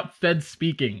 Amy. Stop Fed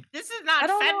speaking. This is not I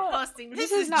don't Fed know. posting. This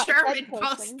This is is not German Fed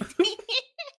posting. posting.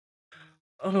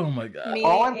 Oh my god. Me,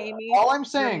 Amy, all I'm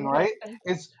saying, you're right,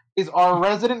 Russian. is our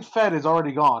resident Fed is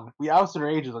already gone. We ousted her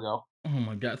ages ago. Oh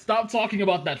my god. Stop talking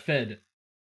about that Fed.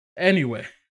 Anyway.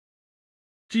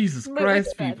 Jesus Wait, which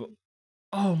Christ, Fed? people.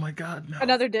 Oh my god, no.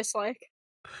 Another dislike.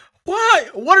 Why?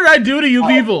 What did I do to you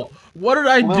people? What did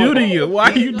I do to you?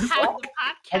 Why are you You just... have the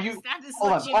podcast. Have you- That is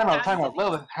Hold on, what you've time done out. to me.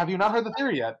 Lilith, have you not heard the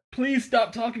theory yet? Please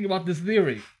stop talking about this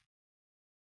theory.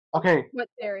 Okay, What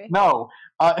theory? no.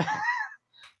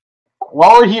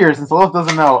 While we're here, since Lilith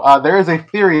doesn't know, there is a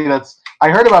theory that's I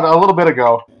heard about it a little bit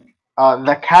ago.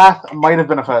 That Kath might have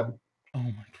been a Fed. Oh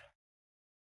my god.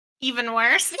 Even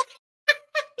worse. You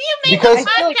made Because-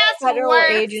 the I feel like podcast federal worse.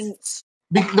 agents.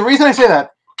 The reason I say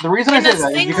that In a is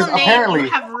single because name, apparently you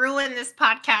have ruined this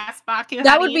podcast, Baku. How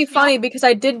That do would you be feel? funny because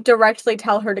I did directly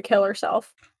tell her to kill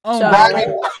herself. Oh So- my that,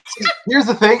 god. here's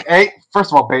the thing. Hey,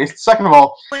 first of all, based. Second of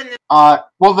all, When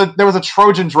the- there was a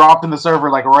Trojan dropped in the server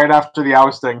like right after the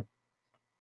ousting,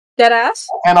 Deadass?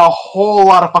 and a whole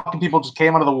lot of fucking people just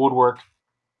came out of the woodwork.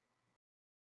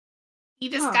 You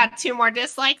just Huh. got 2 more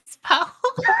dislikes, Poe.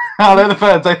 Oh, they're the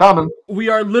Feds. I found them. We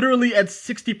are literally at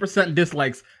 60%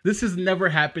 dislikes. This has never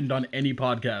happened on any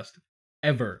podcast.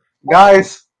 Ever.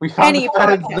 Guys, we found Any the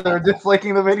Feds. podcast. They're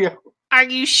disliking the video. Are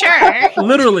you sure?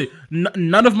 Literally,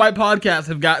 none of my podcasts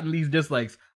have gotten these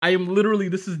dislikes. I am literally,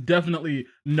 this is definitely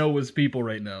Noah's people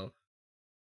right now.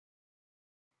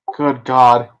 Good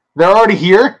God, they're already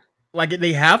here. Like,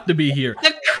 they have to be here.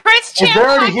 The Christian If they're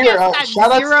already here, podcast had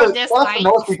shout out 0 to dislikes.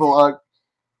 North people.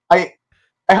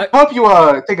 I hope you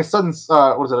take a sudden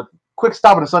a quick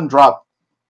stop and a sudden drop.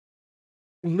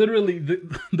 Literally,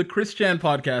 the Christian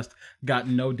podcast got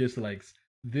no dislikes.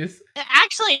 This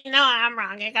Actually, no, I'm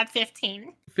wrong. I got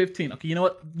 15. 15. Okay, you know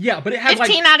what? Yeah, but it had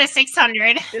 15 out of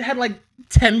 600. it had like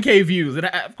 10k views.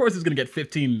 Of course it's gonna get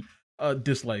 15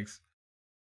 dislikes.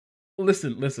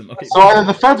 Listen. Okay. So either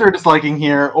the Feds are disliking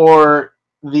here, or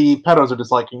the pedos are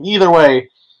disliking. Either way,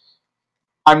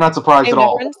 I'm not surprised Same at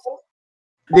all. difference?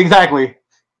 Exactly.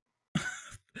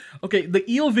 Okay, the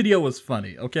eel video was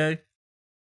funny. Okay.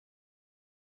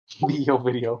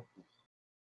 Video.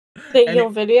 The And eel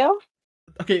video?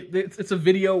 Okay, it's a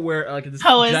video where like this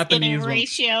Poe is getting Japanese woman.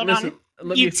 ratioed Listen, on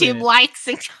let me say YouTube it. likes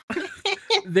and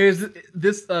There's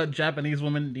this Japanese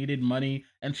woman needed money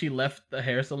and she left the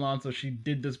hair salon, so she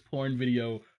did this porn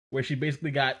video where she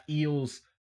basically got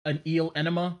an eel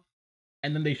enema,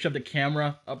 and then they shoved a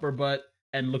camera up her butt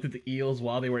and looked at the eels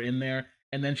while they were in there,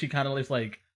 and then she kind of just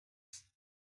like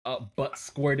butt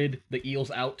squirted the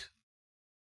eels out.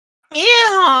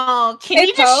 Ew! Can Hey,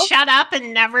 you Poe? just shut up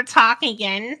and never talk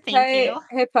again? Thank you.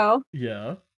 Hey, Poe.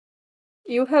 Yeah.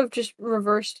 You have just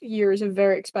reversed years of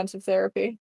very expensive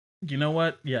therapy. You know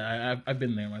what? Yeah, I've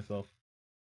been there myself.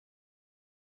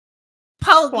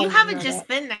 Poe, Well, you haven't you're just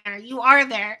been there. You are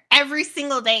there every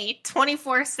single day,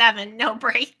 24/7, no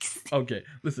breaks. Okay,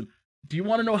 listen. Do you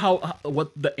want to know how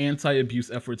what the anti-abuse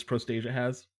efforts Prostasia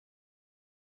has?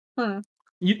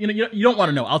 You don't want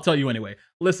to know. I'll tell you anyway.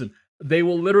 Listen, they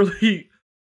will literally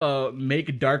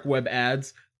make dark web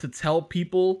ads to tell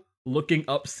people looking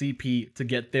up CP to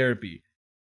get therapy,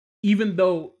 even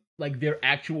though like their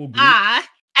actual group.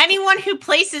 Anyone who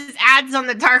places ads on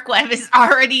the dark web is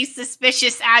already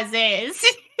suspicious as is.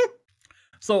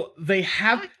 So they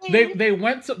have Okay. they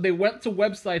went to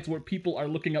websites where people are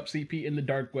looking up CP in the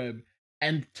dark web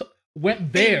and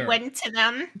went there They went to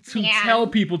them. to Man. tell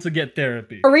people to get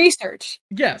therapy. For research.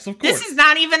 Yes, of course. This is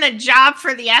not even a job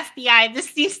for the FBI.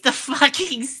 This needs the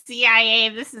fucking CIA.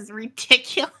 This is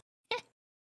ridiculous.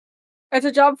 It's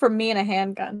a job for me and a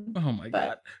handgun. Oh my But-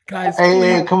 god, guys!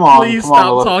 Hey, come on. Please come on,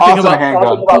 stop Lilith. talking Also a about.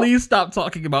 handgun. Please stop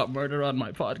talking about murder on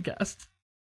my podcast.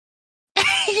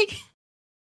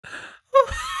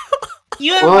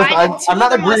 You Well, invited I'm two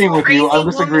not of the most agreeing with you, I'm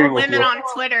crazy disagreeing with women you. on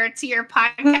Twitter to your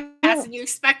podcast, and you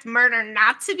expect murder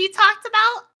not to be talked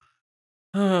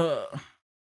about?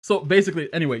 So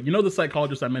basically, anyway, you know the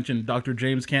psychologist I mentioned, Dr.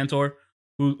 James Cantor,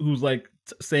 who's like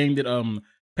saying that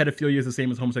pedophilia is the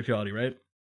same as homosexuality, right?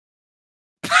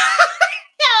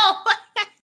 No.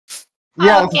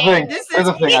 Yeah, that's the Okay, thing. this That's is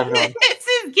the thing I've known. this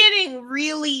is getting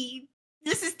really.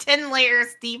 This is 10 layers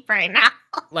deep right now.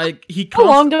 Like he How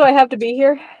long comes. do I have to be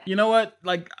here? You know what?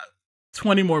 Like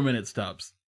 20 more minutes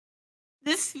tops.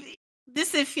 This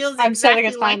This it feels I'm setting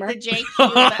exactly a like timer. the JQ,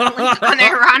 but like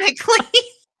unironically.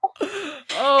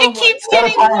 Oh, It keeps Set a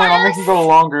getting timer and I'll make it go worse.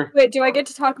 longer. Wait, do I get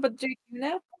to talk about the JQ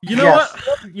now? you know Yes.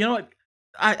 what? You know what?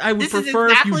 I would This is prefer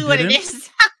if you exactly what it didn't. is.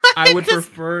 I would This-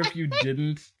 prefer if you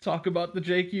didn't talk about the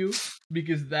JQ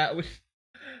because that would.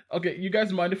 Okay, you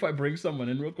guys mind if I bring someone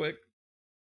in real quick?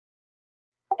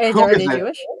 Is Who are is they it?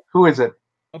 Jewish? Who is it?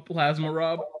 A plasma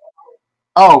Rob.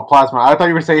 Oh, Plasma. I thought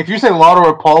you were saying, if you say Lotto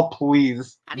or Paul,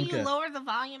 please. How do you Okay. lower the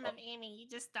volume of Amy? You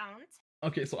just don't.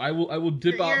 Okay, so I will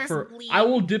dip Your out ears for bleed. I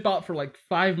will dip out for like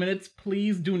 5 minutes.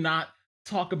 Please do not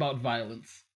talk about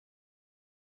violence.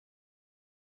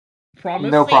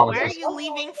 Promise. No Wait, why are promises. you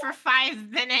leaving for 5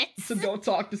 minutes? To go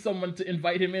talk to someone to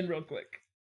invite him in real quick.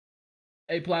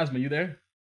 Hey, Plasma, you there?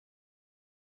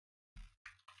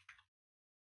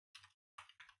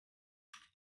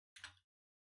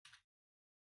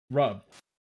 Rob,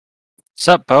 What's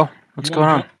up, Bo? What's going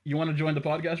on? You want to join the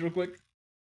podcast real quick?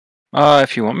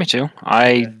 If you want me to.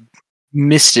 I Okay.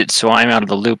 missed it, so I'm out of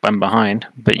the loop. I'm behind.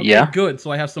 But Okay, yeah. good.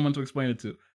 So I have someone to explain it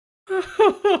to.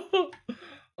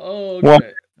 Okay. Well,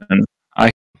 I-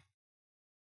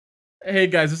 Hey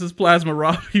guys, this is Plasma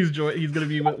Rob. He's gonna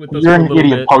be with us You're for a an little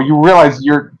idiot, bit. Paul. You realize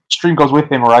your stream goes with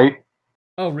him, right?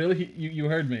 Oh really? You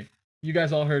heard me. You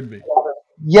guys all heard me.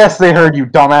 Yes, they heard you,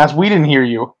 dumbass. We didn't hear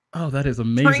you. Oh, that is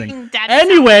amazing. Bring Daddy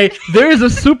Anyway, there is a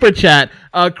super chat.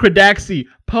 Kradaxi,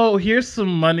 Poe, here's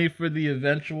some money for the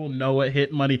eventual Noah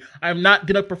hit money. I'm not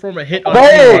gonna perform a hit on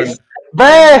anyone.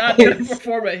 I'm not gonna Base!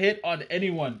 perform a hit on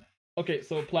anyone. Okay,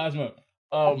 so Plasma.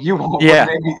 You won't. Yeah.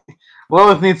 Maybe.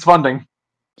 Lilith needs funding.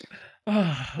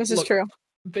 This is look, true.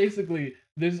 Basically,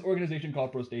 there's this organization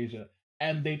called Prostasia,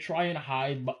 and they try and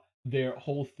hide their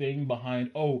whole thing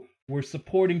behind, oh, we're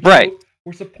supporting Right.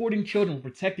 we're supporting children, we're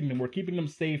protecting them, we're keeping them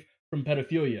safe from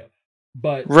pedophilia.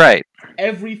 But Right.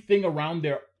 everything around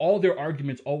all their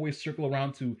arguments always circle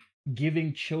around to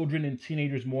giving children and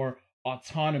teenagers more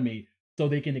autonomy so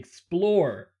they can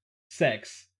explore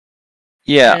sex.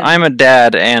 Yeah, And- I'm a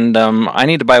dad, and I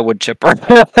need to buy a wood chipper.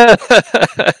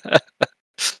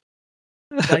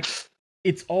 Like,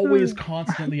 it's always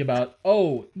constantly about,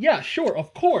 oh, yeah, sure,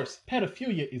 of course,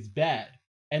 pedophilia is bad.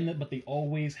 But they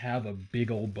always have a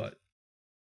big old butt.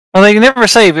 Well, they never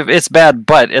say if it's bad,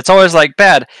 but it's always like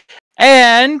bad.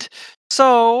 And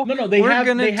so No, we're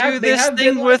gonna do this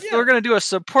thing with. We're gonna do a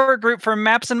support group for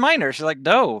maps and minors. You're like,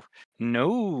 no.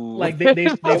 Like they've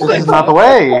This said is not the but.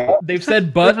 way. They've said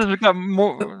This but. has become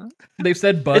more. They've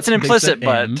said but. It's an they've implicit said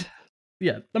but. and.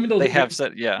 Yeah, I mean, They have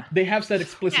said, yeah. They have said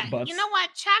explicit Yeah, butts. you know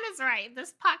what? Chad is right.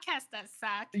 This podcast does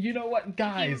suck. You know what,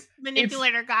 guys? You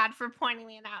manipulator God for pointing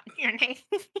me out your name.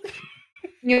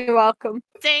 You're welcome.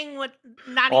 Saying what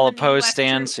not All even the opposed West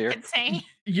stands group here. could say.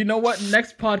 You know what?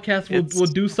 Next podcast we'll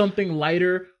do something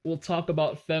lighter. We'll talk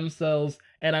about femcells,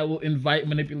 and I will invite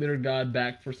Manipulator God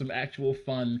back for some actual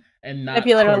fun and not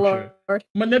Manipulator torture. Lord.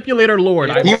 Manipulator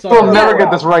Lord. I'm He sorry. will never get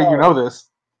this right. You know this.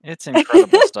 It's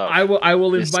incredible stuff. I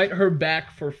will Yes. invite her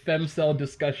back for femcell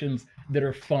discussions that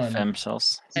are fun.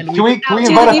 Femcells. And Can we Dude,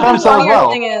 invite a the even femcell as funnier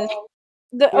well? thing is,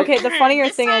 the funnier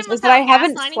This thing time is without that I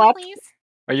haven't gaslighting, slept. please.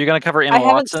 Are you gonna cover Emma I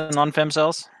haven't- Watson on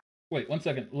femcells? Wait 1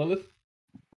 second, Lilith.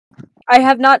 I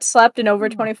have not slept in over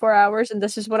 24 hours, and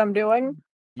this is what I'm doing.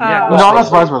 Yeah, No, I'm not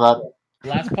surprised by that.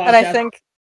 last podcast. And I think,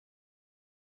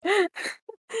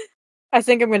 I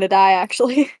think I'm gonna die.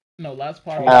 Actually, No, last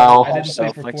podcast. Ow. I didn't sleep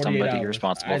Yourself for like 48 somebody hours.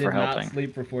 responsible I did for not helping.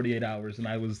 sleep for 48 hours, and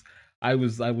I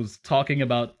was talking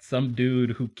about some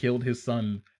dude who killed his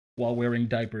son while wearing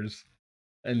diapers,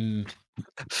 and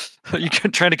You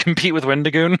trying to compete with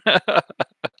Wendigoon?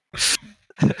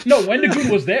 no, Wendigoon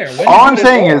was there. All I'm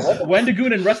saying is,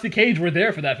 Wendigoon and Rusty Cage were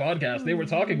there for that podcast. They were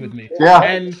talking with me, yeah,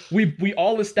 and we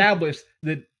all established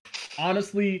that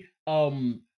honestly,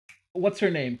 what's her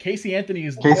name? Casey Anthony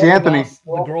is Casey Anthony.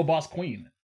 the girl boss queen.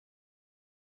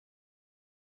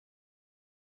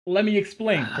 Let me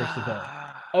explain first of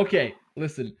all. Okay,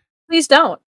 listen. please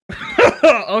don't.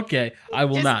 Okay, I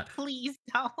will Just not. Please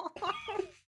don't.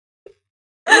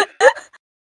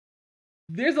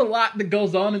 There's a lot that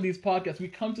goes on in these podcasts. We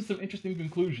come to some interesting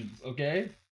conclusions, okay?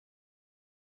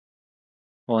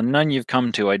 Well, none you've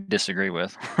come to, I disagree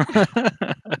with.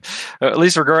 At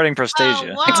least regarding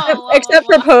Prostasia. Except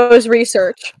for Poe's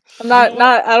research. I'm not. You know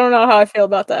what? I don't know how I feel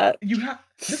about that. You have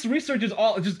this research is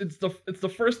all just it's the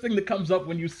first thing that comes up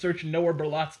when you search Noah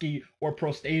Berlatsky or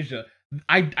Prostasia.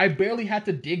 I barely had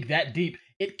to dig that deep.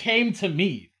 It came to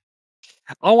me.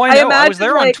 Oh, I I know. I was imagine,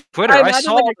 there on like- Twitter. I I imagine,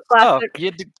 saw like, all a the stuff.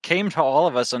 classic- It came to all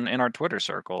of us in our Twitter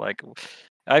circle. Like,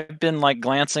 I've been like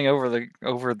glancing over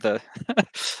the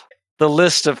the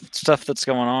list of stuff that's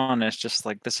going on. It's just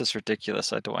like, this is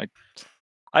ridiculous.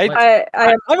 I'm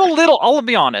a little. I'll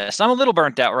be honest. I'm a little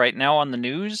burnt out right now on the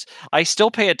news. I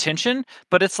still pay attention,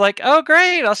 but it's like, oh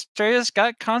great, Australia's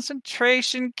got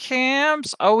concentration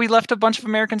camps. Oh, we left a bunch of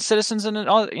American citizens in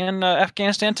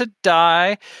Afghanistan to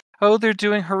die. Oh, they're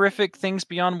doing horrific things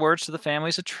beyond words to the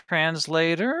families of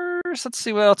translators. Let's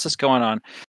see what else is going on.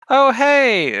 Oh,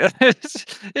 hey,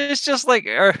 it's just like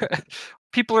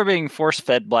people are being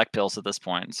force-fed black pills at this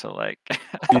point. So, like,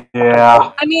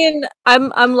 Yeah. I mean,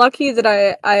 I'm lucky that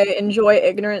I enjoy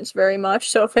ignorance very much.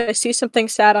 So if I see something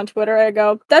sad on Twitter, I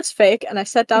go, "That's fake," and I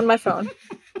set down my phone.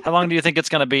 How long do you think it's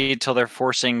going to be till they're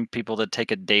forcing people to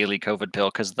take a daily COVID pill?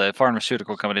 Because the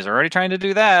pharmaceutical companies are already trying to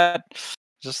do that.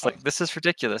 Just like, this is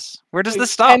ridiculous. Where does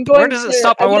this stop? Where does it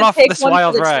stop? I went off this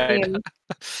wild ride.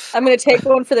 I'm going to take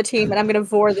one for the team, and I'm going to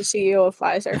vor the CEO of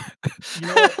Pfizer. You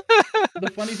know what?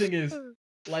 The funny thing is,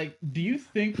 like, do you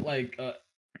think like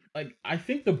I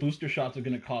think the booster shots are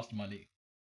going to cost money.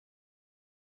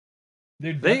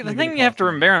 The thing you have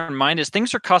to bear in mind is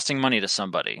things are costing money to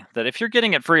somebody. That if you're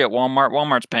getting it free at Walmart,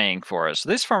 Walmart's paying for it. So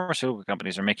these pharmaceutical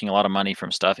companies are making a lot of money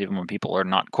from stuff, even when people are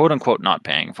not, quote unquote, not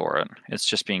paying for it. It's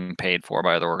just being paid for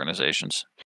by other organizations.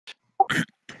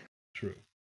 True.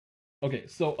 Okay,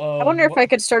 so I wonder if I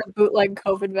could start a bootleg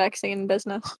COVID vaccine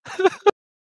business.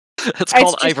 It's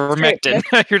called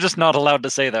ivermectin. You're just not allowed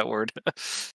to say that word.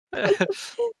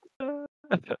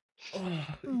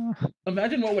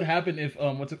 Imagine what would happen if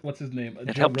what's his name?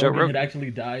 Joe Rogan had actually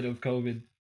died of COVID.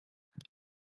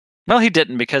 Well, he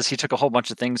didn't, because he took a whole bunch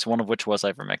of things, one of which was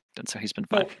ivermectin, so he's been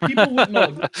fine. No, people would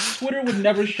know. Twitter would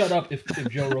never shut up if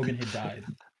Joe Rogan had died.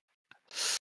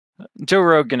 Joe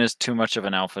Rogan is too much of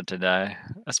an alpha to die.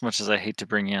 As much as I hate to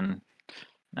bring in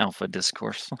alpha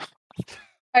discourse.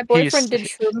 My boyfriend did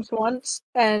shrooms once,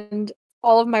 and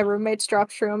all of my roommates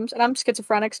dropped shrooms, and I'm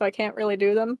schizophrenic, so I can't really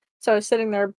do them. So I was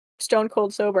sitting there stone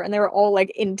cold sober, and they were all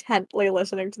like intently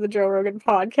listening to the Joe Rogan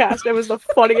podcast. It was the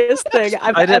funniest thing I've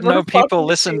ever. I didn't know people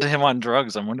listened to him on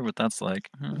drugs. I wonder what that's like.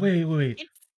 Wait.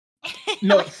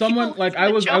 No, like, someone like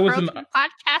I was in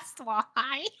podcast while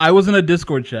high. I was in a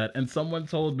Discord chat, and someone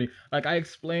told me, like, I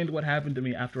explained what happened to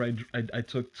me after I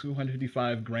took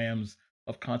 255 grams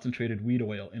of concentrated weed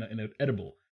oil in an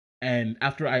edible. And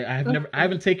after I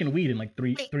haven't taken weed in like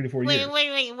three to 4 years.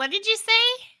 Wait, what did you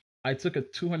say? I took a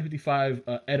 255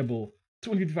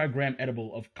 gram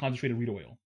edible of concentrated weed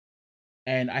oil,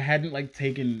 and I hadn't like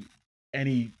taken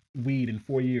any weed in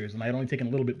 4 years, and I had only taken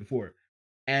a little bit before.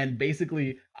 And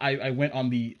basically, I went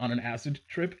on an acid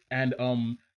trip, and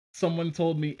someone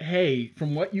told me, hey,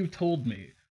 from what you told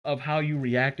me of how you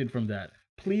reacted from that,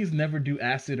 please never do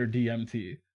acid or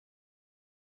DMT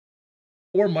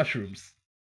or mushrooms.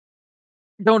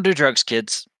 Don't do drugs,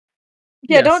 kids.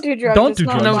 Yeah, yes. Don't do drugs. Don't do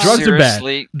drugs. No, drugs are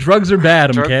bad. Drugs are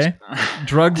bad, okay?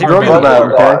 Drugs are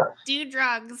bad, okay? Do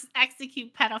drugs.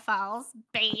 Execute pedophiles.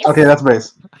 Base. Okay, that's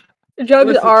base.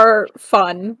 Drugs are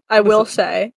fun, I will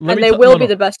say, and they will be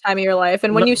the best time of your life.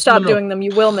 And when you stop doing them,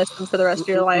 you will miss them for the rest of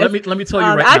your life. Let me tell you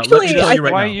right now. Actually, I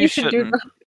think you should do them.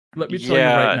 Let me tell you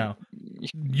right now.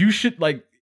 You should, like,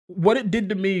 what it did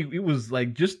to me. It was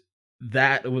like just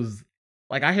that. It was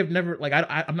like I have never, like,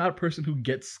 I'm not a person who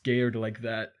gets scared like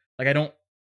that. Like, I don't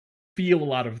feel a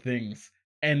lot of things,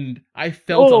 and I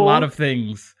felt a lot of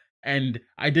things, and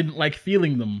I didn't like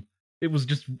feeling them. It was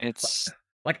just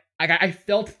like I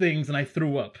felt things and I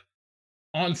threw up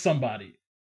on somebody.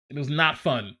 It was not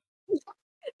fun.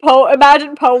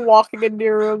 Imagine Poe walking into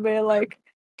your room being like,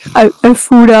 I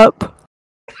food up.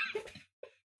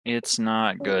 It's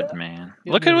not good, man.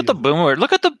 Look at what the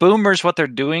boomers, what they're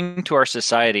doing to our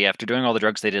society after doing all the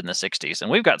drugs they did in the 60s. And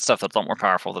we've got stuff that's a lot more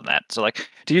powerful than that. So, like,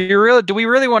 do we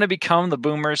really want to become the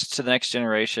boomers to the next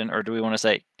generation, or do we want to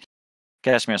say,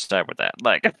 catch me outside with that?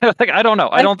 Like I don't know.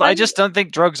 I just don't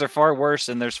think drugs are far worse,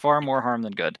 and there's far more harm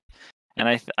than good.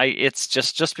 And it's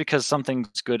just because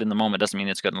something's good in the moment doesn't mean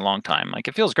it's good in a long time. Like,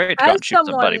 it feels great to go and shoot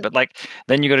somebody, but like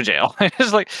then you go to jail.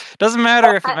 It's like, doesn't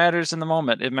matter if it matters in the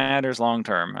moment. It matters long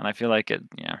term, and I feel like it.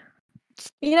 Yeah.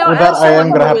 You know, as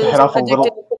someone who was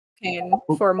addicted to cocaine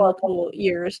for multiple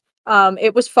years,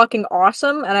 it was fucking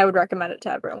awesome, and I would recommend it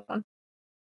to everyone.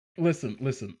 Listen.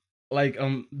 Like,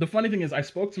 the funny thing is, I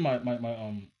spoke to my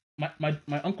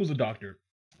uncle's a doctor.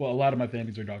 Well, a lot of my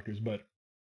families are doctors, but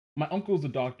my uncle's a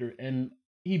doctor, and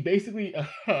he basically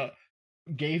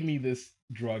gave me this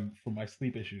drug for my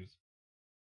sleep issues.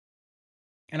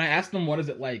 And I asked him, what is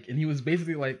it like? And he was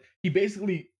basically like,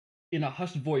 in a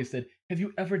hushed voice said, have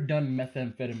you ever done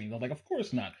methamphetamine? I'm like, of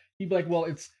course not. He'd be like, well,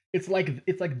 it's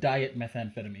like diet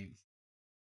methamphetamines.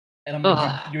 And I'm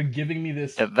like, you're giving me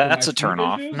this? Yeah, that's a turn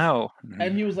off. No.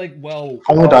 And he was like, well,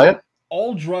 on the diet?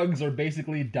 all drugs are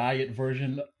basically diet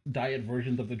versions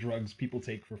of the drugs people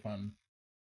take for fun.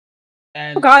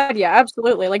 And Oh god, yeah,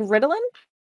 absolutely. Like Ritalin?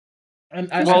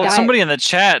 Well, diet. somebody in the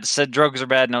chat said drugs are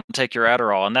bad and don't take your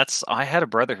Adderall, and I had a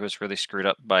brother who was really screwed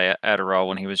up by Adderall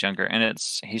when he was younger, and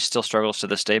he still struggles to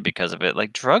this day because of it.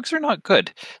 Like, drugs are not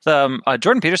good.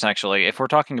 Jordan Peterson, actually, if we're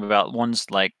talking about ones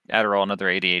like Adderall and other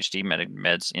ADHD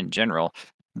meds in general,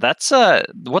 that's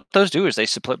what those do is they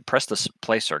suppress the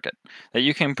play circuit. That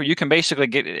you can basically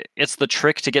get. It's the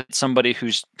trick to get somebody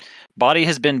whose body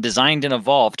has been designed and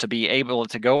evolved to be able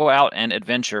to go out and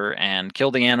adventure and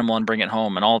kill the animal and bring it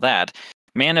home and all that,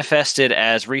 manifested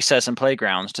as recess and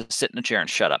playgrounds to sit in a chair and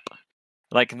shut up.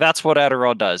 Like, that's what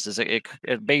Adderall does, is it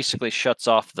basically shuts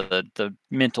off the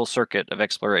mental circuit of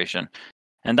exploration.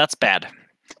 And that's bad.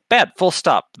 Bad, full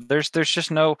stop. There's just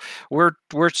no, we're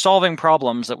solving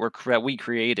problems that we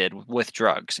created with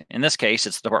drugs. In this case,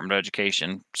 it's the Department of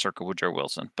Education, circa Woodrow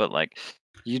Wilson. But like,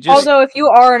 you just, although if you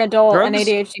are an adult, drugs, an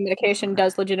ADHD medication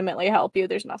does legitimately help you.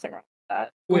 There's nothing wrong with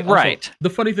that. Wait, right. Also, the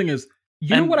funny thing is,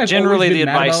 you know what I've generally always been the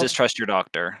mad advice about? is trust your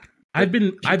doctor. I've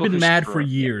been mad for up,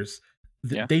 years.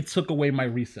 Yeah. They took away my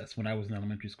recess when I was in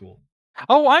elementary school.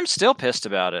 Oh, I'm still pissed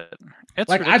about it. It's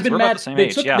like, ridiculous. I've been We're mad.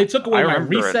 They took away my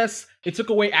recess. It. They took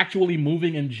away actually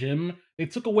moving in gym. They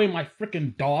took away my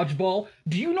freaking dodgeball.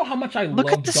 Do you know how much I love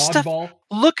dodgeball?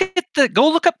 Go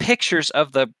look at pictures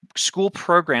of the school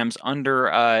programs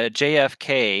under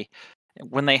JFK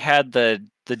when they had the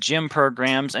gym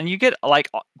programs, and you get like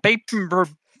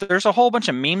there's a whole bunch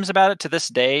of memes about it to this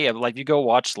day. Of like, you go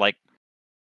watch like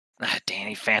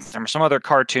Danny Phantom or some other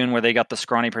cartoon where they got the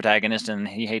scrawny protagonist and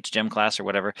he hates gym class or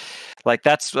whatever. Like,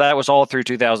 that was all through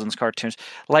 2000s cartoons.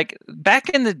 Like, back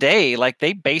in the day, like,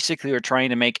 they basically were trying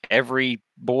to make every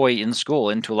boy in school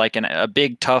into like a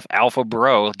big tough alpha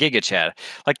bro, Giga Chad.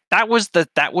 Like, that was the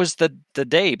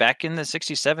day back in the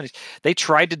 60s, 70s. They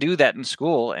tried to do that in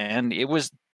school, and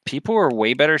people were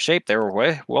way better shape. They were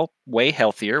way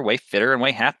healthier, way fitter, and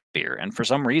way happier. And for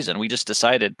some reason, we just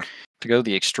decided to go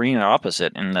the extreme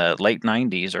opposite in the late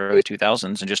 90s or early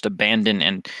 2000s and just abandon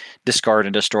and discard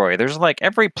and destroy. There's like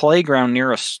every playground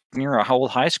near a whole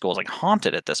high school is like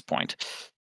haunted at this point.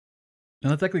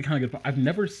 And that's actually kind of good. I've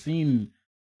never seen.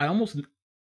 I almost,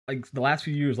 like, the last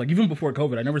few years, like even before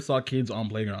COVID, I never saw kids on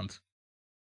playgrounds.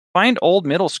 Find old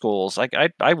middle schools. Like,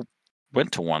 I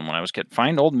went to one when I was a kid.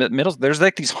 Find old middle. There's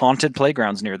like these haunted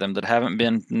playgrounds near them that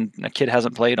a kid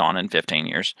hasn't played on in 15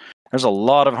 years. There's a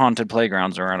lot of haunted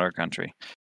playgrounds around our country.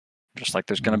 Just like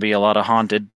there's going to be a lot of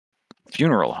haunted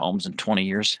funeral homes in 20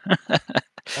 years.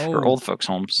 Or old folks'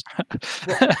 homes.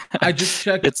 Well, I just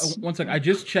checked. One second. I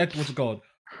just checked what's it called.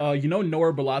 You know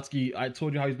Noah Berlatsky, I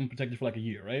told you how he's been protected for like a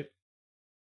year, right?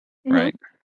 Right.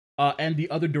 And the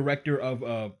other director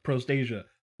of Prostasia,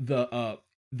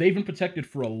 they've been protected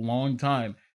for a long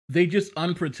time. They just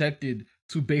unprotected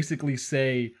to basically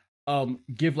say,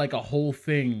 give like a whole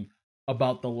thing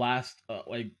about the last,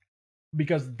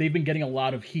 because they've been getting a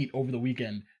lot of heat over the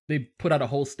weekend. They put out a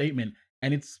whole statement,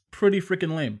 and it's pretty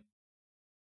freaking lame.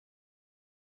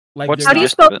 Like, how do you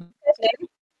spell his name?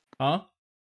 Huh?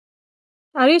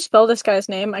 How do you spell this guy's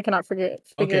name? I cannot figure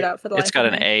it out for the life. It's got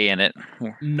an A in it.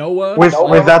 Noah.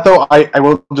 With that though, I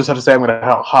will just have to say I'm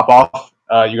gonna hop off.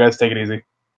 You guys take it easy.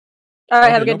 All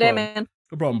right, have a good day, man.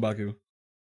 No problem, Baku.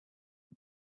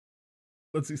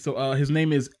 Let's see. So his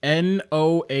name is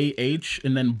Noah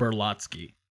and then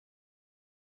Berlatsky.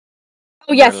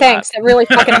 Oh yeah, thanks. That really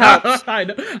fucking helps. I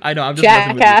know. I'm just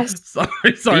jackass. Sorry.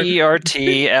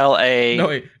 BERTLA. No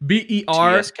wait.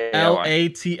 BERLATSKY.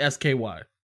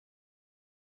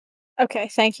 Okay,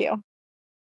 thank you.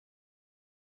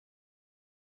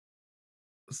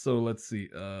 So let's see.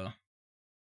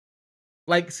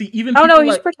 Like, see, even oh no,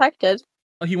 he's protected.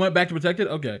 Oh, he went back to protected.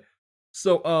 Okay.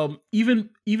 So even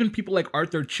people like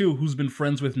Arthur Chu, who's been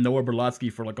friends with Noah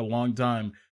Berlatsky for like a long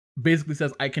time, basically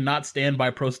says, I cannot stand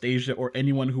by Prostasia or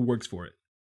anyone who works for it.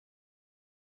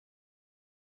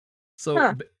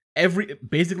 So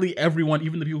basically everyone,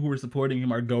 even the people who were supporting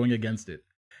him, are going against it.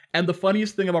 And the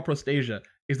funniest thing about Prostasia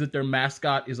is that their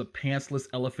mascot is a pantsless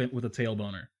elephant with a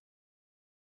tailboner.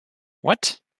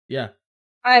 What? Yeah.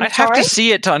 I'd have to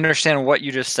see it to understand what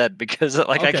you just said, because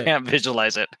like, okay. I can't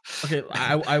visualize it. Okay,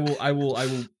 I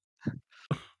will.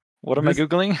 What am I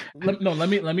googling?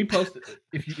 Let me post it.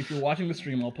 If you're watching the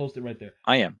stream, I'll post it right there.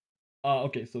 I am.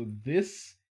 Okay, so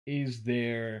this is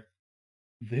their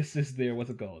what's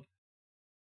it called?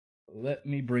 Let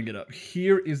me bring it up.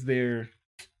 Here is their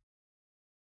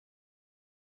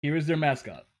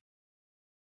mascot.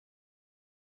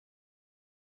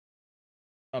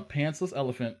 A pantsless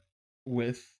elephant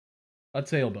with a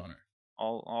tailboner.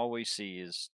 All we see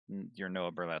is your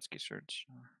Noah Berlatsky search.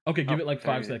 Okay, give Oh, it like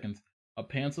there 5 it is. seconds. A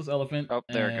pantsless elephant. Oh,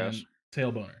 there it and goes.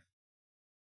 Tailboner.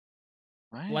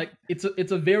 What? Like it's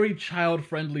a very child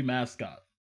friendly mascot.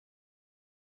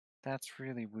 That's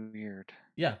really weird.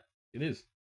 Yeah, it is.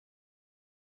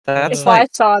 That's If I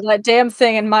like saw that damn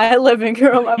thing in my living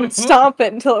room, I would stomp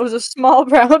it until it was a small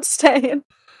brown stain.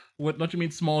 What? Don't you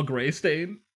mean small gray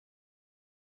stain?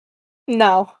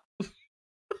 No.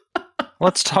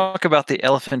 let's talk about the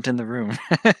elephant in the room.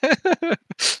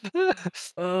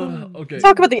 Okay.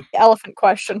 Talk about the elephant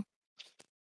question.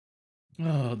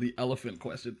 Oh, the elephant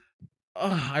question.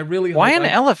 I really. Why hope an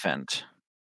elephant?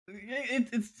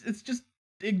 It's just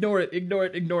ignore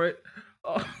it.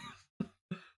 Oh.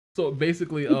 So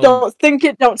basically, Don't think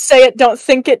it, don't say it, don't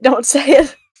think it, don't say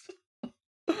it.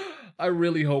 I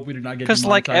really hope we do not get Because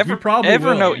like demonetized. We probably will,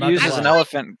 Evernote not uses gonna an lie.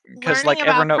 elephant because like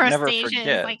Learning about Evernote never Prostasia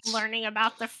is like forgets. learning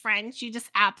about the French. You just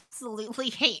absolutely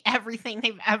hate everything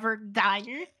they've ever done.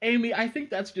 Amy, I think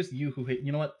that's just you who hate.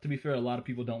 You know what? To be fair, a lot of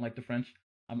people don't like the French.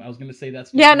 I was gonna say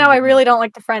that's. Yeah, no, I really don't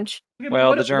like the French. Okay, but Well,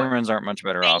 what- the Germans aren't much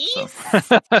better off.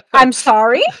 So. I'm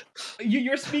sorry?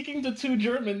 You're speaking to two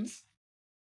Germans.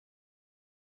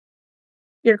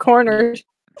 You're cornered.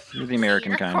 You're the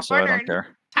American You're kind, so I don't cornered. care.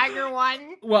 Tiger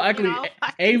one. Well, actually, know,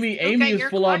 Amy still is got your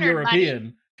full on cornered, buddy.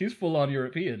 European. She's full on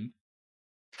European.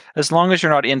 As long as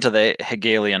you're not into the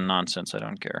Hegelian nonsense, I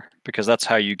don't care. Because that's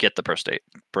how you get the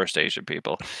Prostasia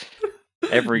people.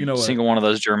 Every You know what? single one of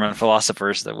those German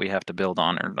philosophers that we have to build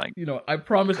on are like, You know, I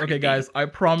promise. Okay, guys, I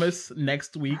promise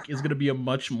next week is gonna be a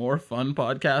much more fun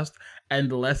podcast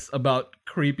and less about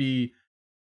creepy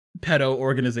pedo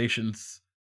organizations.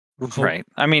 right.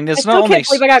 I mean, I it's still not only can't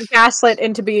believe I got gaslit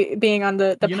into being on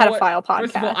the You know what? pedophile podcast.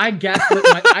 First of all,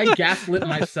 I gaslit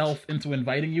myself into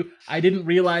inviting you. I didn't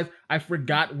realize I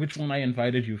forgot which one I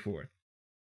invited you for.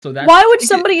 So that's Why would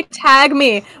somebody tag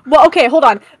me? Well, okay, hold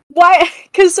on. Why?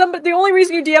 Because the only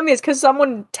reason you DM me is because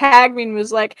someone tagged me and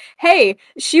was like, "Hey,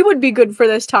 she would be good for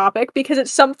this topic because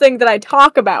it's something that I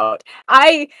talk about."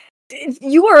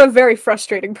 You are a very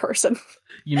frustrating person.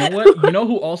 You know what? You know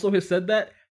who also has said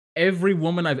that? Every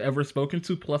woman I've ever spoken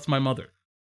to, plus my mother.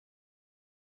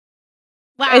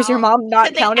 Wow. Is your mom not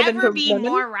Could they counted ever into be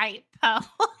women? more right, Poe?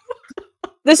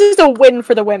 This is a win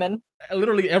for the women.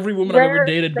 Literally every woman I've ever Rare-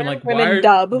 dated been rare like, women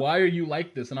dub. why are you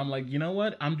like this? And I'm like, you know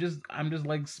what? I'm just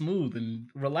like smooth and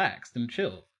relaxed and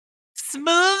chill.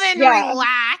 Smooth and Yeah.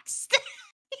 relaxed.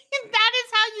 That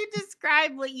is how you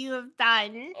describe what you have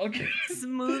done. Okay.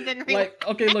 Smooth and relaxed. Like,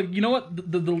 okay, look, you know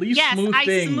what? The least Yes, smooth I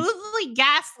thing. smoothly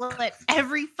gaslit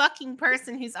every fucking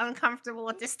person who's uncomfortable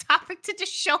with this topic to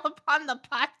just show up on the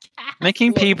podcast.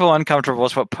 making Look. people uncomfortable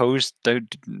is what Post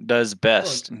does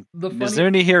best. Look, the Does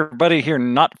funny, anybody here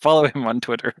not follow him on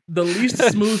Twitter? the least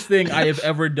smooth thing I have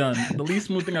ever done. The least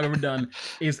smooth thing I've ever done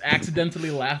is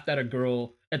accidentally laughed at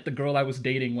the girl I was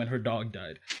dating when her dog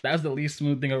died. That was the least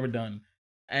smooth thing I've ever done.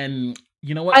 And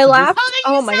you know what? I So this- laughed. Oh,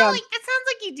 Oh my god. Like, it sounds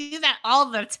like you do that all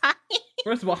the time.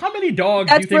 First of all, how many dogs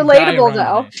That's do you think die relatable, around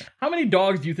though. me? How many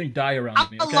dogs do you think die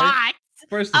around me? A Okay? lot.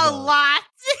 First of A all, lot.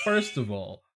 First of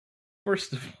all,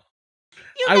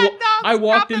 You I got wa- dogs I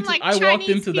walked dropping into- like I walked Chinese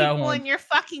into that people one. in your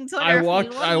fucking Twitter I feed.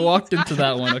 walked What are you into that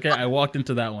talking one. Okay, I walked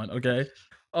into that one. Okay,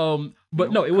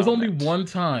 but no, it was only one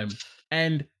time.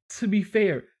 And to be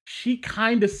fair, she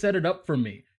kind of set it up for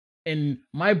me, and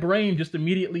my brain just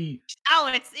immediately. Oh,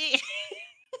 it's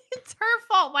it's her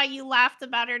fault why you laughed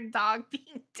about her dog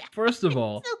being dead. First of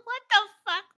all, So what the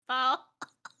fuck, Bo?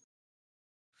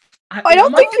 I don't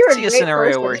I'm think not- you're a See a great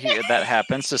scenario person. where that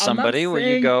happens to I'm not somebody where you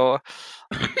saying- go,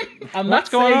 I'm "What's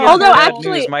not going saying on? it's Oh, no, bad Bad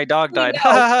actually- news, my dog died." no. Ha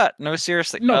ha ha! No,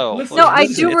 seriously. No, oh, listen, No, well, I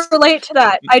listen, do it's- relate to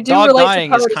that. I do dog relate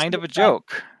dying to is Poe's kind of a feedback.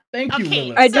 joke. Thank you, Okay,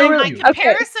 Lilith. I do so re- my Thank you. okay.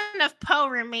 comparison of Poe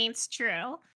remains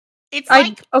true. It's I-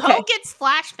 like okay. Poe gets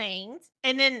flashbanged,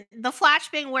 and then the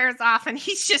flashbang wears off, and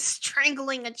he's just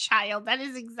strangling a child. That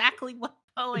is exactly what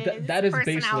Poe is. That is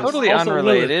personality. baseless. Totally Also,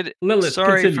 unrelated. Lilith,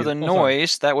 Sorry continue. for the Oh, sorry.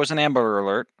 noise. That was an Amber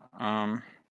Alert. Oh,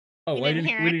 We we didn't didn't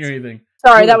hear hear it. anything.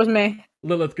 Sorry, Lilith. that was me.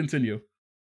 Lilith, continue.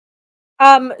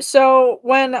 So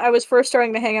when I was first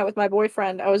starting to hang out with my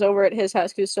boyfriend, I was over at his house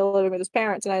because he was still living with his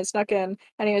parents, and I had snuck in,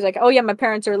 and he was like, "Oh yeah, my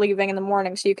parents are leaving in the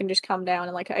morning, so you can just come down,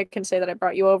 and like I can say that I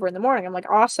brought you over in the morning." I'm like,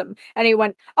 "Awesome," and he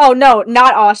went, "Oh no,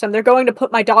 not awesome. They're going to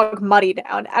put my dog Muddy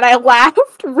down," and I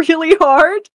laughed really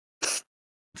hard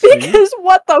See? because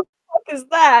what the fuck is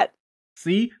that?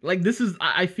 See? Like, this is.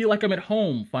 I feel like I'm at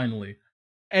home, finally.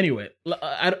 Anyway,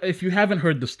 if you haven't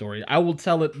heard the story, I will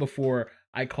tell it before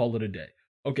I call it a day.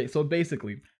 Okay, so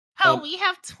basically. Oh, Um, we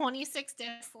have 26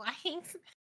 dislikes.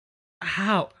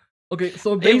 How? Okay,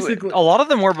 so basically. A lot of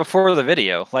them were before the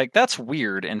video. Like, that's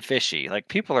weird and fishy. Like,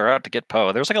 people are out to get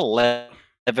Poe. There was like 11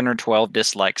 11 or 12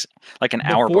 dislikes like an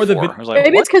hour Before the before. vid- I was like,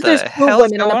 Maybe it's what because there's the two hell's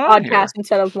women on the going on here? podcast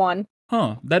instead of one.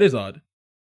 Huh, that is odd.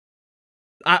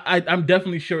 I'm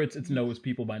definitely sure it's Noah's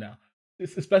people by now,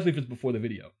 especially if it's before the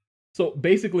video. So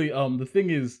basically, the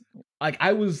thing is, like,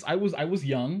 I was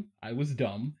young, I was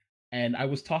dumb, and I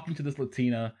was talking to this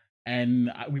Latina,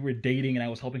 and we were dating, and I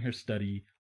was helping her study.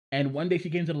 And one day she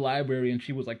came to the library, and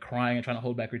she was like crying and trying to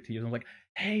hold back her tears. And I was like,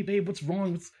 "Hey, babe, what's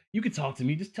wrong? You can talk to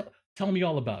me. Just tell me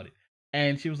all about it."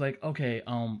 And she was like, "Okay,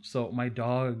 so my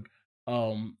dog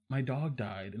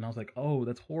died." And I was like, "Oh,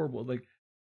 that's horrible." Like,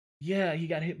 yeah, he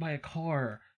got hit by a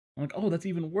car. I'm like, "Oh, that's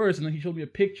even worse." And then he showed me a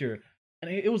picture, and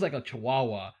it was like a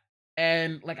Chihuahua.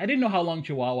 And like, I didn't know how long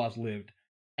Chihuahuas lived.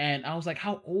 And I was like,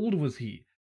 "How old was he?"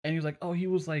 And he was like, "Oh, he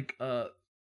was like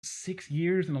 6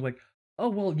 years." And I was like, "Oh,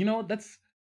 well, do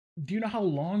you know how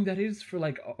long that is for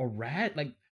like a rat?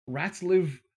 Like, rats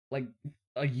live like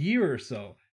a year or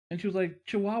so." And she was like,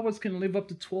 "Chihuahuas can live up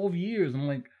to 12 years." And I'm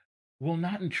like, "Well,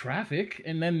 not in traffic."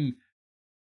 And then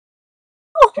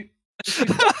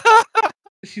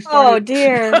she started, Oh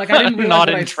dear. like, I didn't realize Not what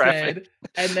in I traffic. said.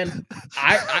 And then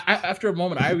I after a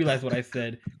moment I realized what I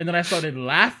said, and then I started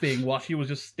laughing while she was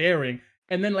just staring.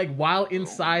 And then, like, while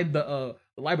inside the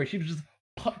library, she was just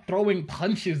throwing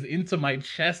punches into my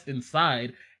chest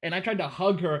inside. And I tried to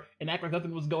hug her and act like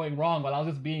nothing was going wrong while I was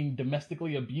just being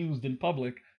domestically abused in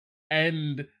public.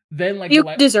 And then, like, You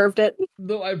deserved it.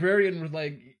 the librarian was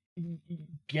like,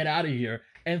 "Get out of here."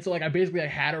 And so, like, I basically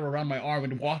had her around my arm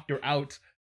and walked her out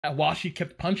while she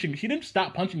kept punching me. She didn't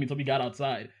stop punching me until we got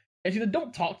outside. And she said,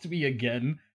 "Don't talk to me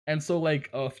again." And so, like,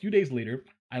 a few days later,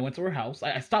 I went to her house.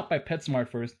 I stopped by PetSmart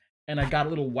first, and I got a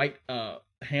little white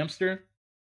hamster.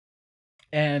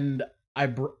 And I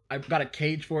got a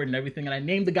cage for it and everything. And I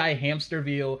named the guy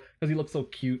Hamsterville because he looked so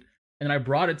cute. And then I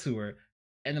brought it to her.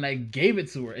 And then I gave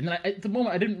it to her. And then at the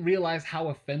moment, I didn't realize how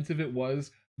offensive it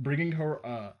was bringing her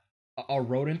a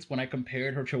rodent when I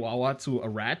compared her Chihuahua to a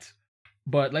rat.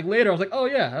 But, like, later I was like, "Oh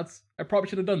yeah, I probably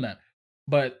should have done that."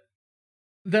 But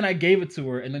then I gave it to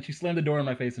her, and then she slammed the door in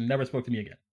my face and never spoke to me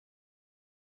again.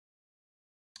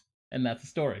 And that's the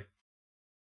story.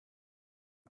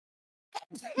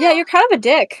 Yeah, you're kind of a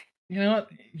dick. You know what?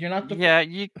 You're not the Yeah,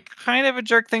 you kind of a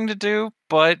jerk thing to do,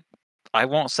 but I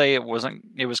won't say it was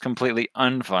completely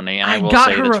unfunny, and I will got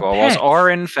say her the a Chihuahuas pet. are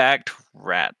in fact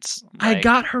rats. I Like,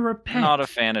 got her a pet. not a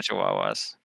fan of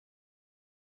Chihuahuas.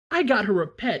 I got her a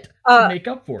pet to make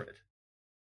up for it.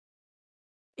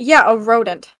 Yeah, a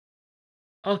rodent.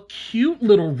 A cute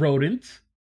little rodent.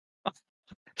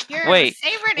 Your Wait,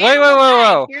 favorite wait, animal died.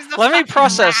 whoa. Here's the Let me fucking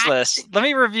process rat. this. Let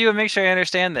me review and make sure I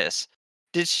understand this.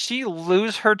 Did she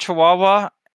lose her Chihuahua,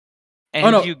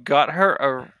 and no. you got her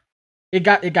a... It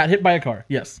got hit by a car.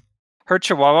 Yes. Her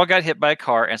Chihuahua got hit by a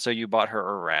car, and so you bought her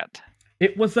a rat.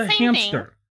 It was a Same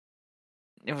hamster.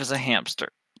 It was a hamster.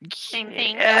 Same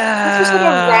thing. It's just like a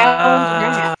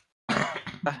round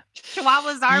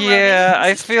Chihuahuas are Yeah, I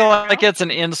rodents. feel like it's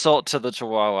an insult to the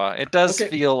Chihuahua. It does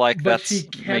Okay, feel like but that's she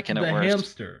kept making it the worse.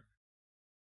 hamster.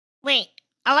 Wait,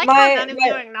 I like how none of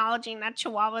you are acknowledging that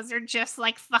Chihuahuas are just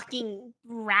like fucking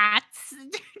rats.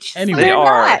 Just Anyway. They They're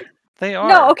are. not. They are.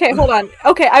 No, okay, hold on.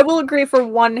 Okay, I will agree for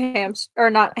one hamster, or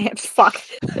not hamster, fuck.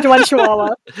 One Chihuahua.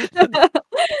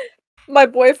 My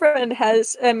boyfriend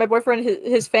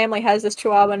his family has this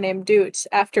Chihuahua named Doots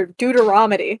after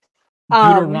Deuteronomy.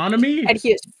 Deuteronomy? And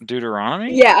he is...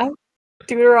 Deuteronomy? Yeah.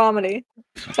 Deuteronomy.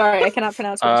 Sorry, I cannot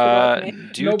pronounce words without me.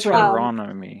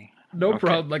 Deuteronomy. No Okay.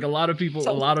 problem. Like, a lot of people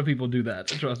do that.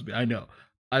 Trust me, I know.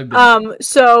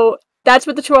 So that's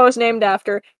what the Chihuahua is named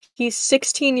after. He's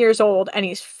 16 years old and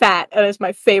he's fat, and it's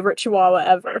my favorite Chihuahua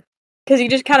ever. Because he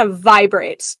just kind of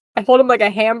vibrates. I hold him like a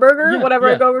hamburger whenever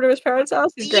I go over to his parents'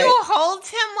 house. He's great. You hold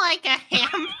him like a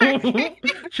hamburger.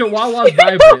 Chihuahuas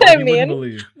vibrate. what I you mean. wouldn't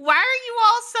believe. Why are you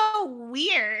all so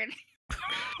weird?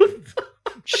 First of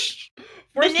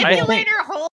all, Manipulator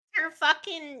holds her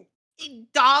fucking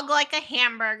dog like a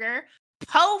hamburger.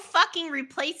 Poe fucking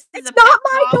replaces It's a not pet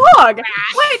my with dog! a rat.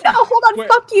 Wait, no, hold on, Wait.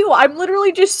 fuck you. I'm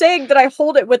literally just saying that I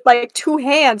hold it with like two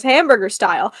hands, hamburger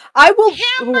style. I will...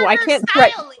 Hamburger Ooh, I can't...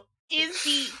 style is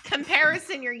the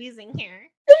comparison you're using here.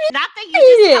 Not that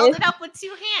you just held it up with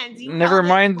two hands. You Never held it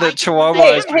mind that like it was a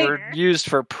Chihuahuas Hey, were hamburger. used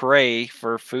for prey,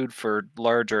 for food for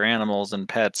larger animals and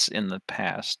pets in the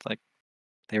past. Like,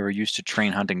 they were used to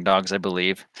train hunting dogs, I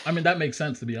believe. I mean, that makes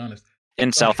sense, to be honest.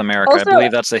 In South America, Also, I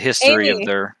believe that's the history Amy. of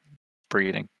their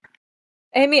breeding.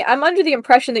 Amy, I'm under the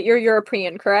impression that you're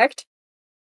European, correct?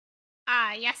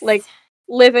 Yes. Like,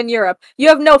 live in Europe. You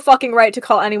have no fucking right to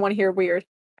call anyone here weird.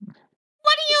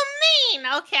 What do you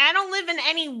mean? Okay, I don't live in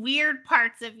any weird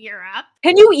parts of Europe.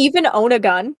 Can you even own a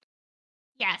gun?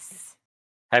 Yes.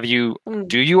 Have you?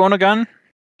 Do you own a gun?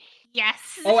 Yes.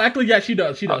 Oh, actually, yeah, she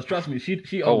does. She does. Trust me. She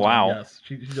owns Oh, wow. one. Yes,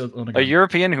 she does own a A gun.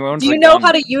 European who owns. Do you a know gun.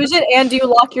 how to use it, and do you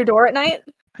lock your door at night?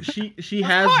 She Of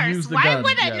has course. used the Why gun.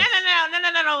 would I? Yes.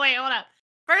 No. Wait, hold up.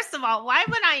 First of all, why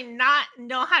would I not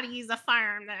know how to use a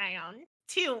firearm that I own?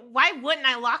 2, why wouldn't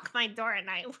I lock my door at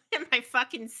night? Am I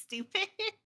fucking stupid?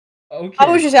 Okay.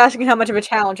 I was just asking how much of a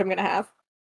challenge I'm gonna have.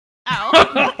 Oh.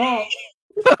 Oh,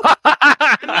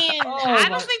 I mean, Oh I my-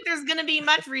 don't think there's gonna be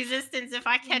much resistance if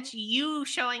I catch you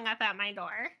showing up at my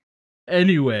door.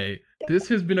 Anyway, this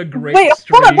has been a great Wait,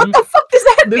 stream. hold on. What the fuck does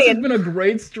that This has mean? been a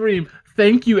great stream.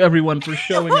 Thank you, everyone, for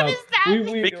showing What up. does that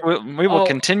mean? We will Oh.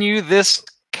 continue this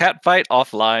cat fight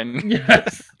offline.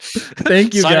 Yes.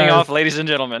 Thank you, Signing guys. off, ladies and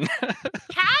gentlemen.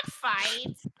 Cat fight?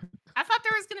 I thought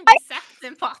there was gonna be sex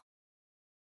involved.